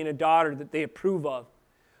marrying a daughter that they approve of.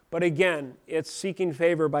 But again, it's seeking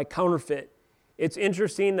favor by counterfeit. It's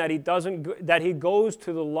interesting that he goes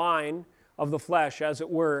to the line of the flesh, as it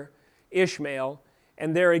were, Ishmael,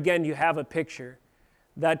 and there again you have a picture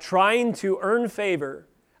that trying to earn favor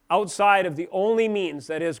outside of the only means,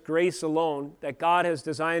 that is grace alone, that God has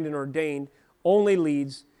designed and ordained, only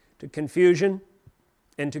leads to confusion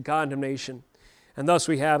and to condemnation. And thus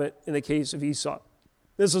we have it in the case of Esau.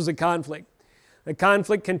 This is a conflict. The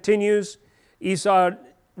conflict continues. Esau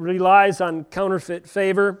relies on counterfeit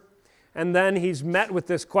favor, and then he's met with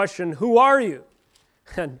this question, who are you?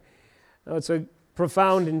 And it's a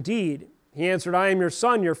profound indeed. He answered, I am your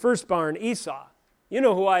son, your firstborn, Esau. You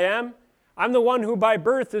know who I am. I'm the one who by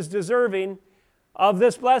birth is deserving of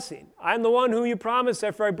this blessing. I'm the one who you promised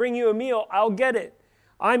after I bring you a meal, I'll get it.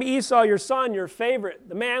 I'm Esau, your son, your favorite,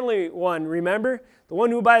 the manly one, remember? The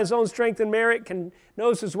one who by his own strength and merit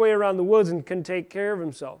knows his way around the woods and can take care of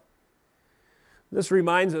himself. This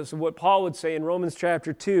reminds us of what Paul would say in Romans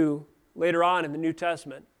chapter 2, later on in the New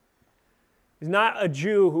Testament. He's not a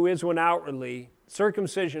Jew who is one outwardly.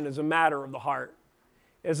 Circumcision is a matter of the heart.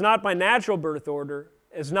 It's not by natural birth order.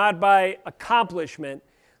 It's not by accomplishment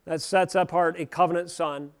that sets apart a covenant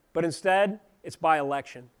son, but instead, it's by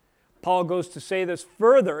election. Paul goes to say this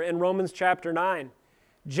further in Romans chapter 9.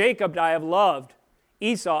 Jacob I have loved,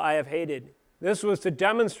 Esau I have hated. This was to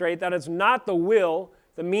demonstrate that it's not the will,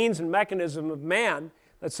 the means and mechanism of man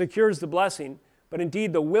that secures the blessing, but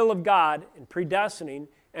indeed the will of God in predestining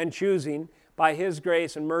and choosing by His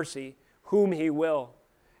grace and mercy whom He will.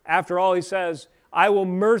 After all, he says, I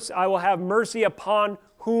will have mercy upon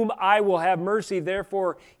whom I will have mercy.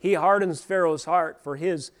 Therefore, He hardens Pharaoh's heart for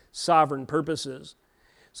His sovereign purposes.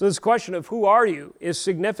 So this question of who are you is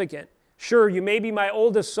significant. Sure, you may be my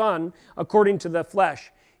oldest son according to the flesh.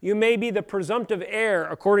 You may be the presumptive heir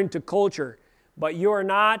according to culture, but you are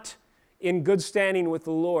not in good standing with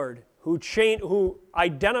the Lord, who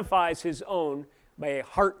identifies His own by a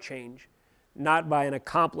heart change, not by an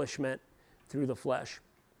accomplishment through the flesh.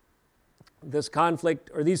 This conflict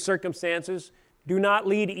or these circumstances do not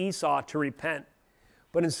lead Esau to repent,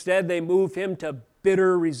 but instead they move him to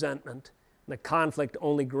bitter resentment. The conflict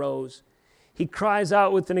only grows. He cries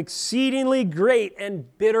out with an exceedingly great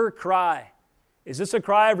and bitter cry. Is this a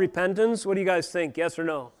cry of repentance? What do you guys think? Yes or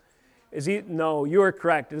no? No, you are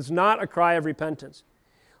correct. It is not a cry of repentance.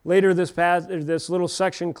 Later, this little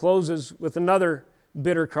section closes with another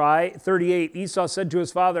bitter cry. 38, Esau said to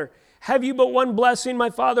his father, have you but one blessing, my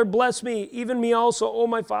father? Bless me, even me also, O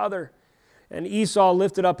my father. And Esau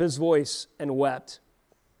lifted up his voice and wept.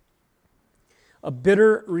 A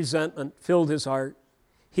bitter resentment filled his heart.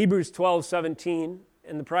 Hebrews 12:17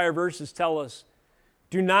 and the prior verses tell us,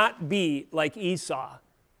 do not be like Esau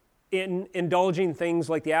in indulging things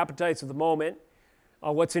like the appetites of the moment.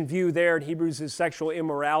 What's in view there in Hebrews is sexual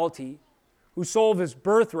immorality, who sold his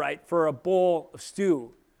birthright for a bowl of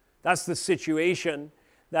stew. That's the situation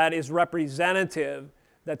that is representative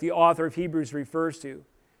that the author of Hebrews refers to.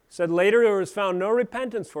 He said, later there was found no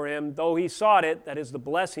repentance for him, though he sought it, that is the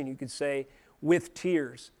blessing, you could say, with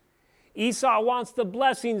tears. Esau wants the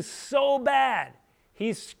blessing so bad,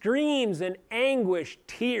 he screams in anguish,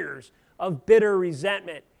 tears of bitter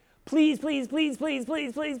resentment. Please, please, please, please,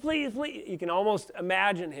 please, please, please, please. You can almost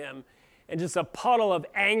imagine him in just a puddle of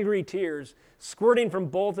angry tears squirting from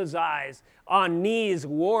both his eyes, on knees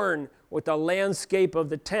worn with the landscape of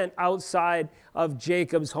the tent outside of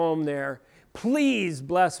Jacob's home there. Please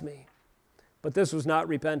bless me. But this was not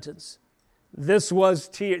repentance. These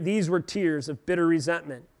were tears of bitter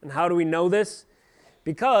resentment. And how do we know this?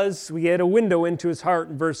 Because we get a window into his heart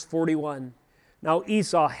in verse 41. Now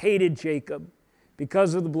Esau hated Jacob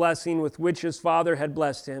because of the blessing with which his father had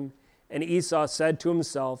blessed him. And Esau said to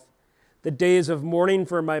himself, the days of mourning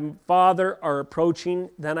for my father are approaching,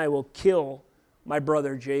 then I will kill my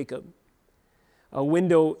brother Jacob. A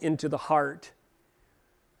window into the heart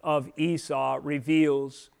of Esau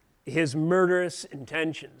reveals his murderous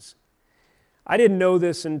intentions. I didn't know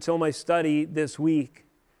this until my study this week,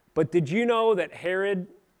 but did you know that Herod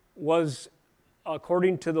was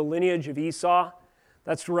according to the lineage of Esau?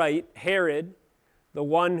 That's right, Herod, the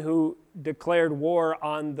one who declared war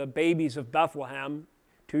on the babies of Bethlehem,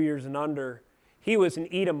 2 years and under, he was an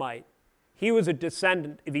Edomite. He was a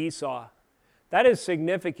descendant of Esau. That is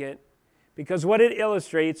significant because what it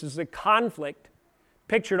illustrates is the conflict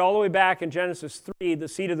pictured all the way back in Genesis 3, the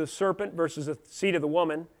seed of the serpent versus the seed of the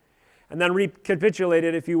woman, and then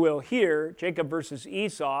recapitulated, if you will, here, Jacob versus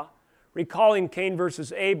Esau, recalling Cain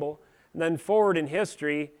versus Abel, and then forward in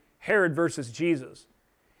history, Herod versus Jesus.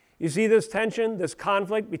 You see this tension, this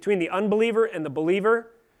conflict between the unbeliever and the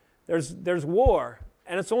believer? There's war,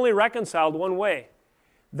 and it's only reconciled one way.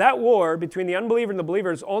 That war between the unbeliever and the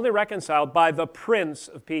believer is only reconciled by the Prince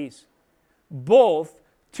of Peace. When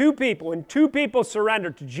two people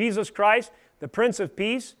surrender to Jesus Christ, the Prince of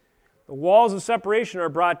Peace, the walls of separation are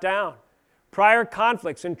brought down. Prior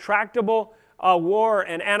conflicts, intractable war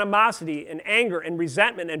and animosity and anger and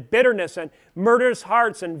resentment and bitterness and murderous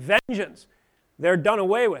hearts and vengeance, they're done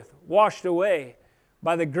away with, washed away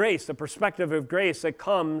by the grace, the perspective of grace that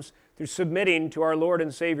comes through submitting to our Lord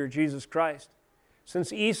and Savior, Jesus Christ.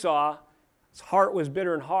 Since Esau's heart was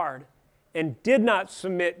bitter and hard and did not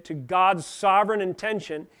submit to God's sovereign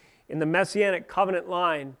intention in the messianic covenant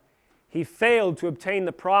line, he failed to obtain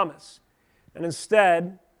the promise. And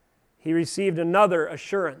instead, he received another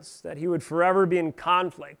assurance that he would forever be in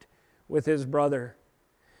conflict with his brother.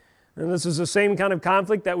 And this is the same kind of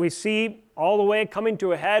conflict that we see all the way coming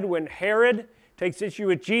to a head when Herod takes issue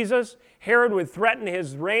with Jesus. Herod would threaten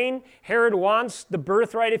his reign. Herod wants the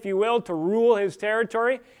birthright, if you will, to rule his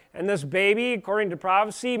territory. And this baby, according to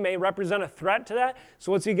prophecy, may represent a threat to that.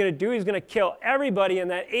 So what's he going to do? He's going to kill everybody in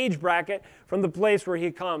that age bracket from the place where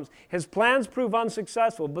he comes. His plans prove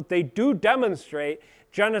unsuccessful, but they do demonstrate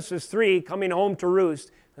Genesis 3 coming home to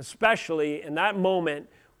roost, especially in that moment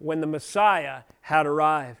when the Messiah had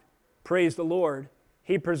arrived. Praise the Lord.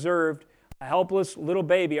 He preserved a helpless little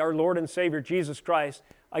baby, our Lord and Savior Jesus Christ,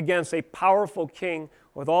 against a powerful king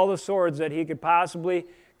with all the swords that he could possibly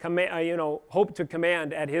hope to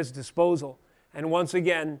command at his disposal. And once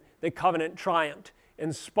again, the covenant triumphed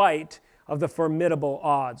in spite of the formidable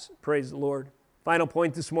odds. Praise the Lord. Final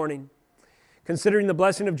point this morning. Considering the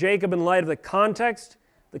blessing of Jacob in light of the context,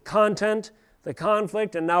 the content, the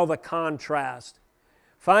conflict, and now the contrast.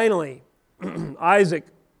 Finally, Isaac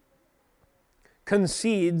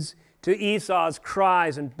concedes to Esau's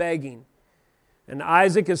cries and begging. And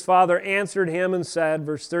Isaac, his father, answered him and said,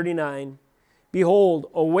 verse 39, Behold,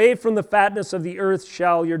 away from the fatness of the earth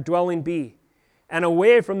shall your dwelling be, and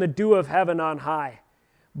away from the dew of heaven on high.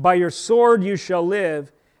 By your sword you shall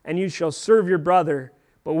live, and you shall serve your brother,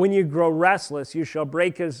 but when you grow restless, you shall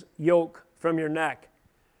break his yoke from your neck.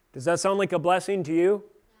 Does that sound like a blessing to you?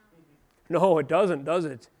 No, it doesn't, does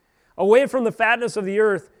it? Away from the fatness of the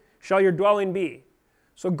earth shall your dwelling be.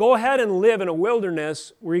 So go ahead and live in a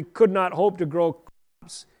wilderness where you could not hope to grow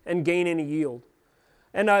crops and gain any yield.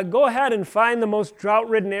 And go ahead and find the most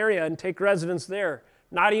drought-ridden area and take residence there,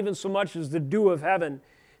 not even so much as the dew of heaven,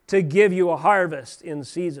 to give you a harvest in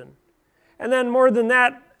season. And then more than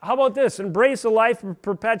that, how about this? Embrace a life of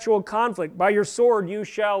perpetual conflict. By your sword you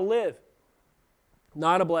shall live.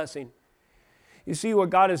 Not a blessing. You see what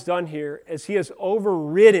God has done here is he has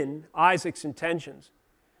overridden Isaac's intentions.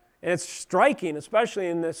 And it's striking, especially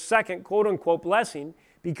in this second quote-unquote blessing,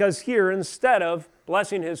 because here, instead of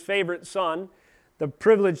blessing his favorite son, the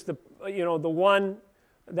privilege, the one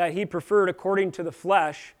that he preferred according to the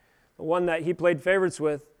flesh, the one that he played favorites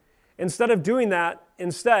with, instead of doing that,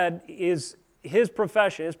 instead is his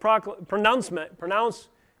profession, his pronouncement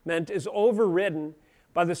is overridden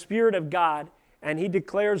by the Spirit of God, and he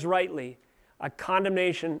declares rightly a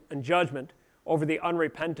condemnation and judgment over the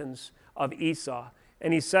unrepentance of Esau.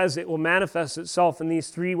 And he says it will manifest itself in these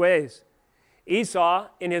three ways. Esau,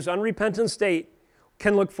 in his unrepentant state,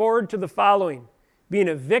 can look forward to the following: being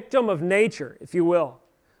a victim of nature, if you will,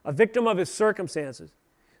 a victim of his circumstances.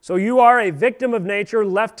 So you are a victim of nature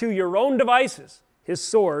left to your own devices, his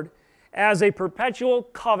sword, as a perpetual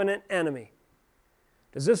covenant enemy.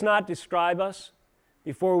 Does this not describe us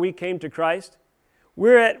before we came to Christ?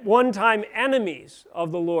 We're at one time enemies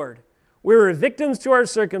of the Lord. We were victims to our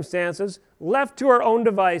circumstances, left to our own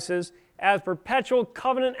devices as perpetual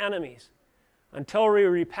covenant enemies until we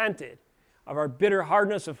repented of our bitter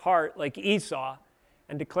hardness of heart like Esau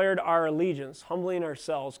and declared our allegiance, humbling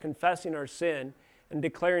ourselves, confessing our sin, and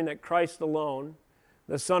declaring that Christ alone,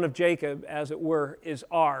 the son of Jacob, as it were, is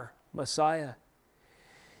our Messiah.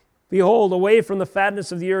 Behold, away from the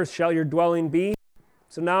fatness of the earth shall your dwelling be.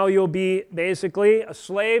 So now you'll be basically a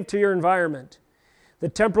slave to your environment. The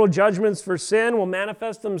temporal judgments for sin will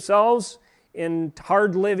manifest themselves in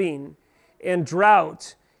hard living, in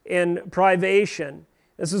drought, in privation.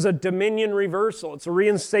 This is a dominion reversal. It's a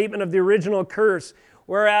reinstatement of the original curse.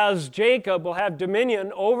 Whereas Jacob will have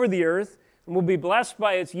dominion over the earth and will be blessed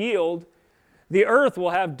by its yield, the earth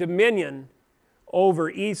will have dominion over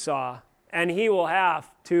Esau, and he will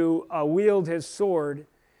have to wield his sword,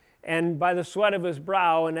 and by the sweat of his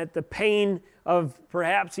brow and at the pain of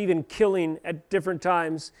perhaps even killing at different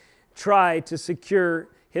times, try to secure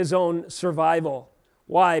his own survival.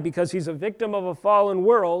 Why? Because he's a victim of a fallen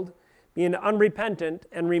world, being unrepentant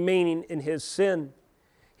and remaining in his sin.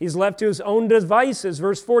 He's left to his own devices.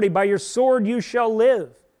 Verse 40, by your sword you shall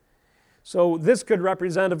live. So this could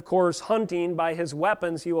represent, of course, hunting. By his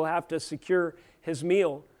weapons he will have to secure his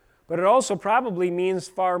meal. But it also probably means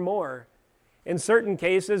far more. In certain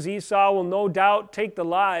cases, Esau will no doubt take the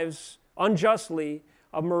lives unjustly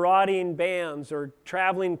of marauding bands or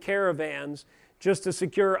traveling caravans just to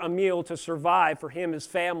secure a meal to survive for him, his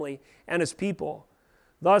family, and his people.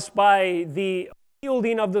 Thus, by the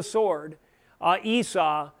wielding of the sword,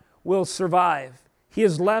 Esau will survive. He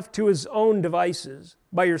is left to his own devices.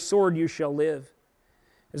 By your sword you shall live.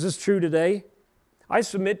 Is this true today? I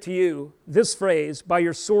submit to you, this phrase, by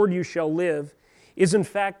your sword you shall live, is in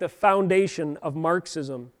fact the foundation of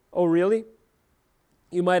Marxism. Oh, really?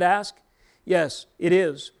 You might ask. Yes, it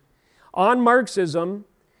is. On Marxism,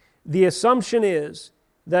 the assumption is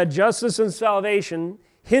that justice and salvation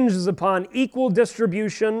hinges upon equal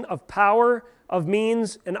distribution of power, of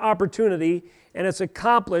means, and opportunity, and it's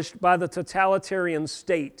accomplished by the totalitarian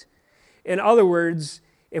state. In other words,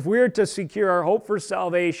 if we're to secure our hope for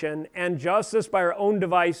salvation and justice by our own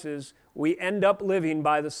devices, we end up living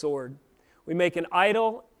by the sword. We make an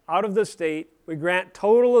idol out of the state, we grant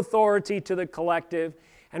total authority to the collective,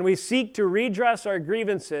 and we seek to redress our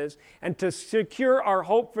grievances and to secure our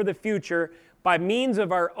hope for the future by means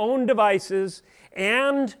of our own devices,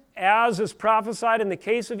 and as is prophesied in the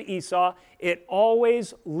case of Esau, it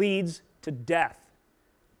always leads to death.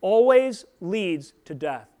 Always leads to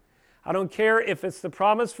death. I don't care if it's the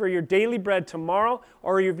promise for your daily bread tomorrow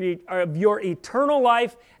or of your eternal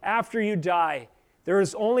life after you die. There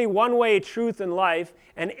is only one way, truth, and life,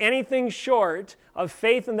 and anything short of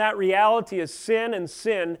faith in that reality is sin, and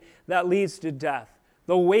sin that leads to death.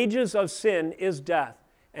 The wages of sin is death.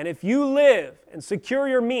 And if you live and secure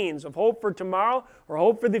your means of hope for tomorrow or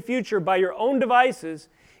hope for the future by your own devices,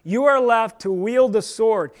 you are left to wield the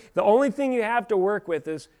sword. The only thing you have to work with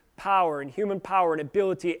is power and human power and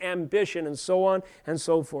ability, ambition, and so on and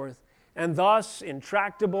so forth. And thus,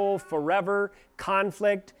 intractable, forever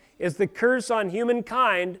conflict is the curse on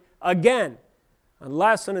humankind again,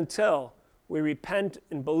 unless and until we repent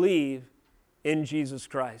and believe in Jesus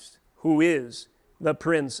Christ, who is the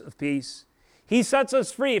Prince of Peace. He sets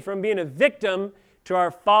us free from being a victim to our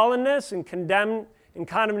fallenness and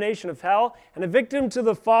condemnation of hell, and a victim to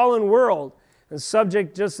the fallen world, and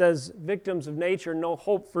subject just as victims of nature, no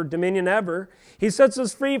hope for dominion ever. He sets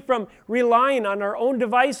us free from relying on our own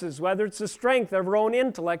devices, whether it's the strength of our own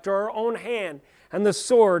intellect or our own hand, and the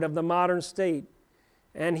sword of the modern state.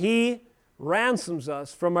 And he ransoms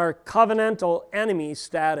us from our covenantal enemy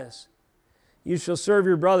status. You shall serve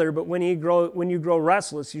your brother, but when you grow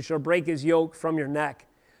restless, you shall break his yoke from your neck.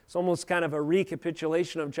 It's almost kind of a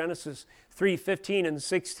recapitulation of Genesis 3:15 and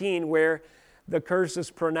 16, where the curse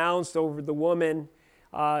is pronounced over the woman.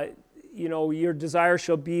 Your desire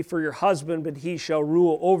shall be for your husband, but he shall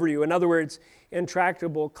rule over you. In other words,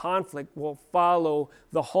 intractable conflict will follow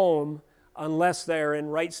the home unless they're in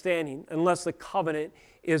right standing, unless the covenant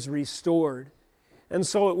is restored. And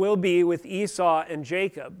so it will be with Esau and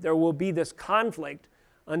Jacob. There will be this conflict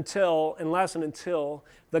unless and until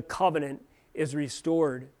the covenant is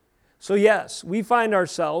restored. So yes, we find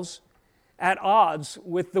ourselves at odds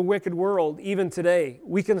with the wicked world even today.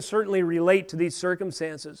 We can certainly relate to these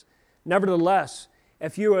circumstances. Nevertheless,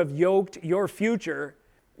 if you have yoked your future,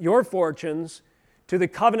 your fortunes, to the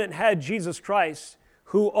covenant head, Jesus Christ,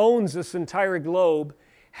 who owns this entire globe,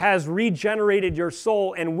 has regenerated your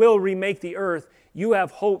soul and will remake the earth, you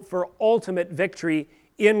have hope for ultimate victory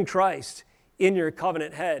in Christ, in your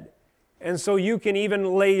covenant head. And so you can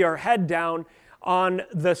even lay your head down on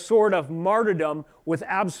the sword of martyrdom with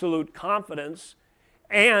absolute confidence,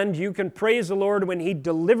 and you can praise the Lord when He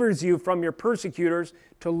delivers you from your persecutors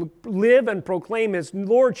to live and proclaim His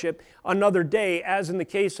lordship another day, as in the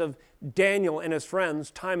case of Daniel and his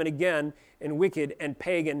friends time and again in wicked and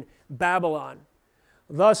pagan Babylon.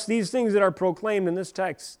 Thus, these things that are proclaimed in this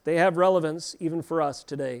text, they have relevance even for us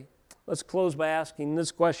today. Let's close by asking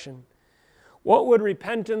this question. What would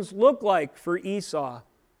repentance look like for Esau?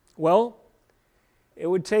 Well, it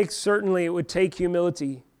would take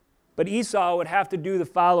humility. But Esau would have to do the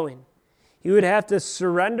following. He would have to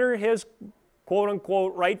surrender his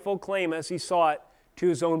quote-unquote rightful claim as he saw it to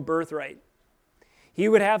his own birthright. He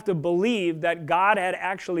would have to believe that God had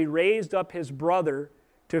actually raised up his brother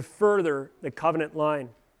to further the covenant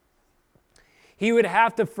line. He would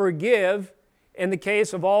have to forgive in the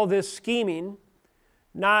case of all this scheming,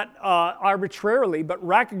 not arbitrarily, but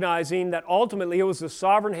recognizing that ultimately it was the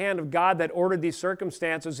sovereign hand of God that ordered these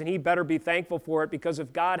circumstances, and he better be thankful for it, because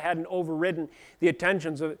if God hadn't overridden the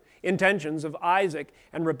intentions of Isaac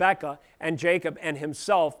and Rebekah and Jacob and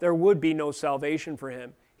himself, there would be no salvation for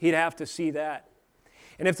him. He'd have to see that.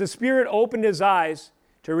 And if the Spirit opened his eyes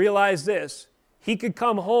to realize this, he could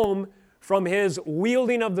come home from his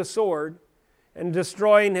wielding of the sword and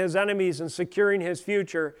destroying his enemies and securing his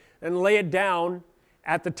future and lay it down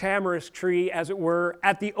at the tamarisk tree, as it were,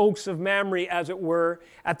 at the oaks of Mamre, as it were,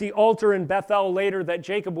 at the altar in Bethel later that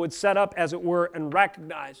Jacob would set up, as it were, and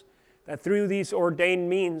recognize that through these ordained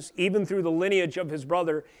means, even through the lineage of his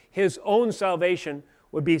brother, his own salvation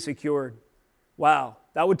would be secured. Wow,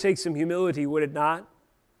 that would take some humility, would it not?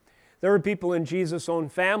 There were people in Jesus' own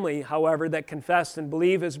family, however, that confessed and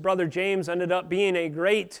believed. His brother James ended up being a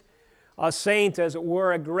great saint, as it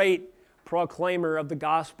were, a great proclaimer of the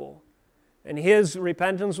gospel. And his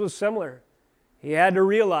repentance was similar. He had to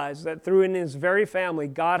realize that through in his very family,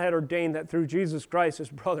 God had ordained that through Jesus Christ, his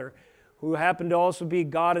brother, who happened to also be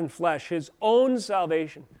God in flesh, his own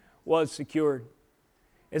salvation was secured.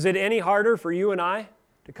 Is it any harder for you and I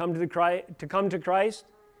to come to Christ?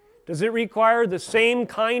 Does it require the same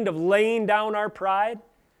kind of laying down our pride?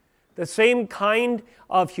 The same kind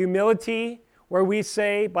of humility where we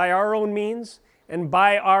say, by our own means and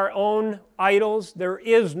by our own idols, there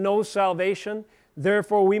is no salvation.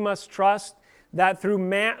 Therefore, we must trust that from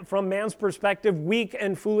man's perspective, weak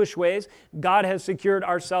and foolish ways, God has secured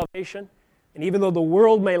our salvation. And even though the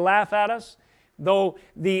world may laugh at us, though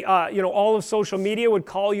all of social media would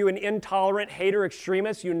call you an intolerant hater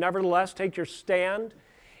extremist, you nevertheless take your stand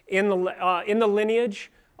in the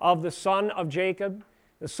lineage of the son of Jacob,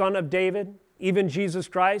 the son of David, even Jesus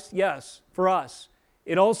Christ. Yes, for us,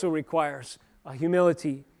 it also requires a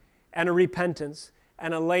humility and a repentance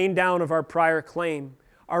and a laying down of our prior claim,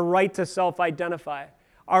 our right to self-identify,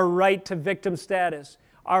 our right to victim status,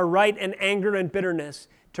 our right in anger and bitterness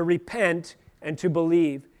to repent and to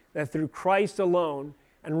believe that through Christ alone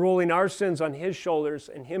and rolling our sins on his shoulders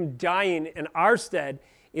and him dying in our stead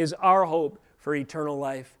is our hope for eternal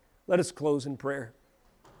life. Let us close in prayer.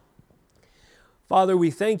 Father,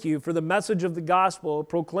 we thank you for the message of the gospel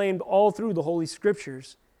proclaimed all through the Holy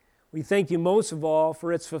Scriptures. We thank you most of all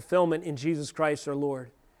for its fulfillment in Jesus Christ our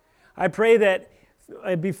Lord. I pray that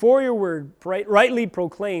before your word rightly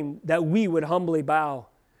proclaimed, that we would humbly bow.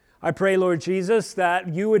 I pray, Lord Jesus,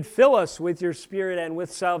 that you would fill us with your Spirit and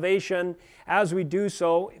with salvation as we do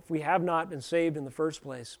so, if we have not been saved in the first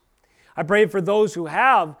place. I pray for those who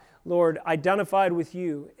have, Lord, identified with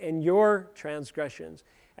you in your transgressions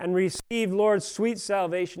and received, Lord, sweet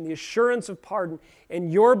salvation, the assurance of pardon in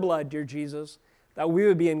your blood, dear Jesus, that we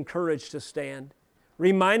would be encouraged to stand.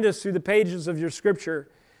 Remind us through the pages of your Scripture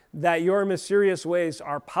that your mysterious ways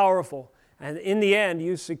are powerful, and in the end,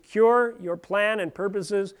 you secure your plan and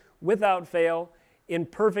purposes without fail, in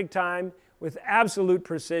perfect time, with absolute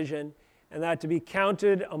precision, and that to be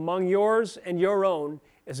counted among yours and your own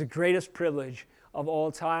is the greatest privilege of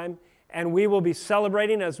all time, and we will be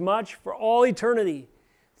celebrating as much for all eternity.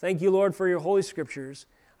 Thank you, Lord, for your Holy Scriptures.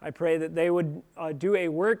 I pray that they would do a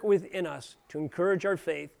work within us to encourage our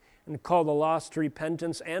faith and call the lost to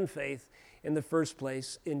repentance and faith in the first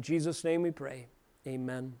place. In Jesus' name we pray.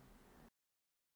 Amen.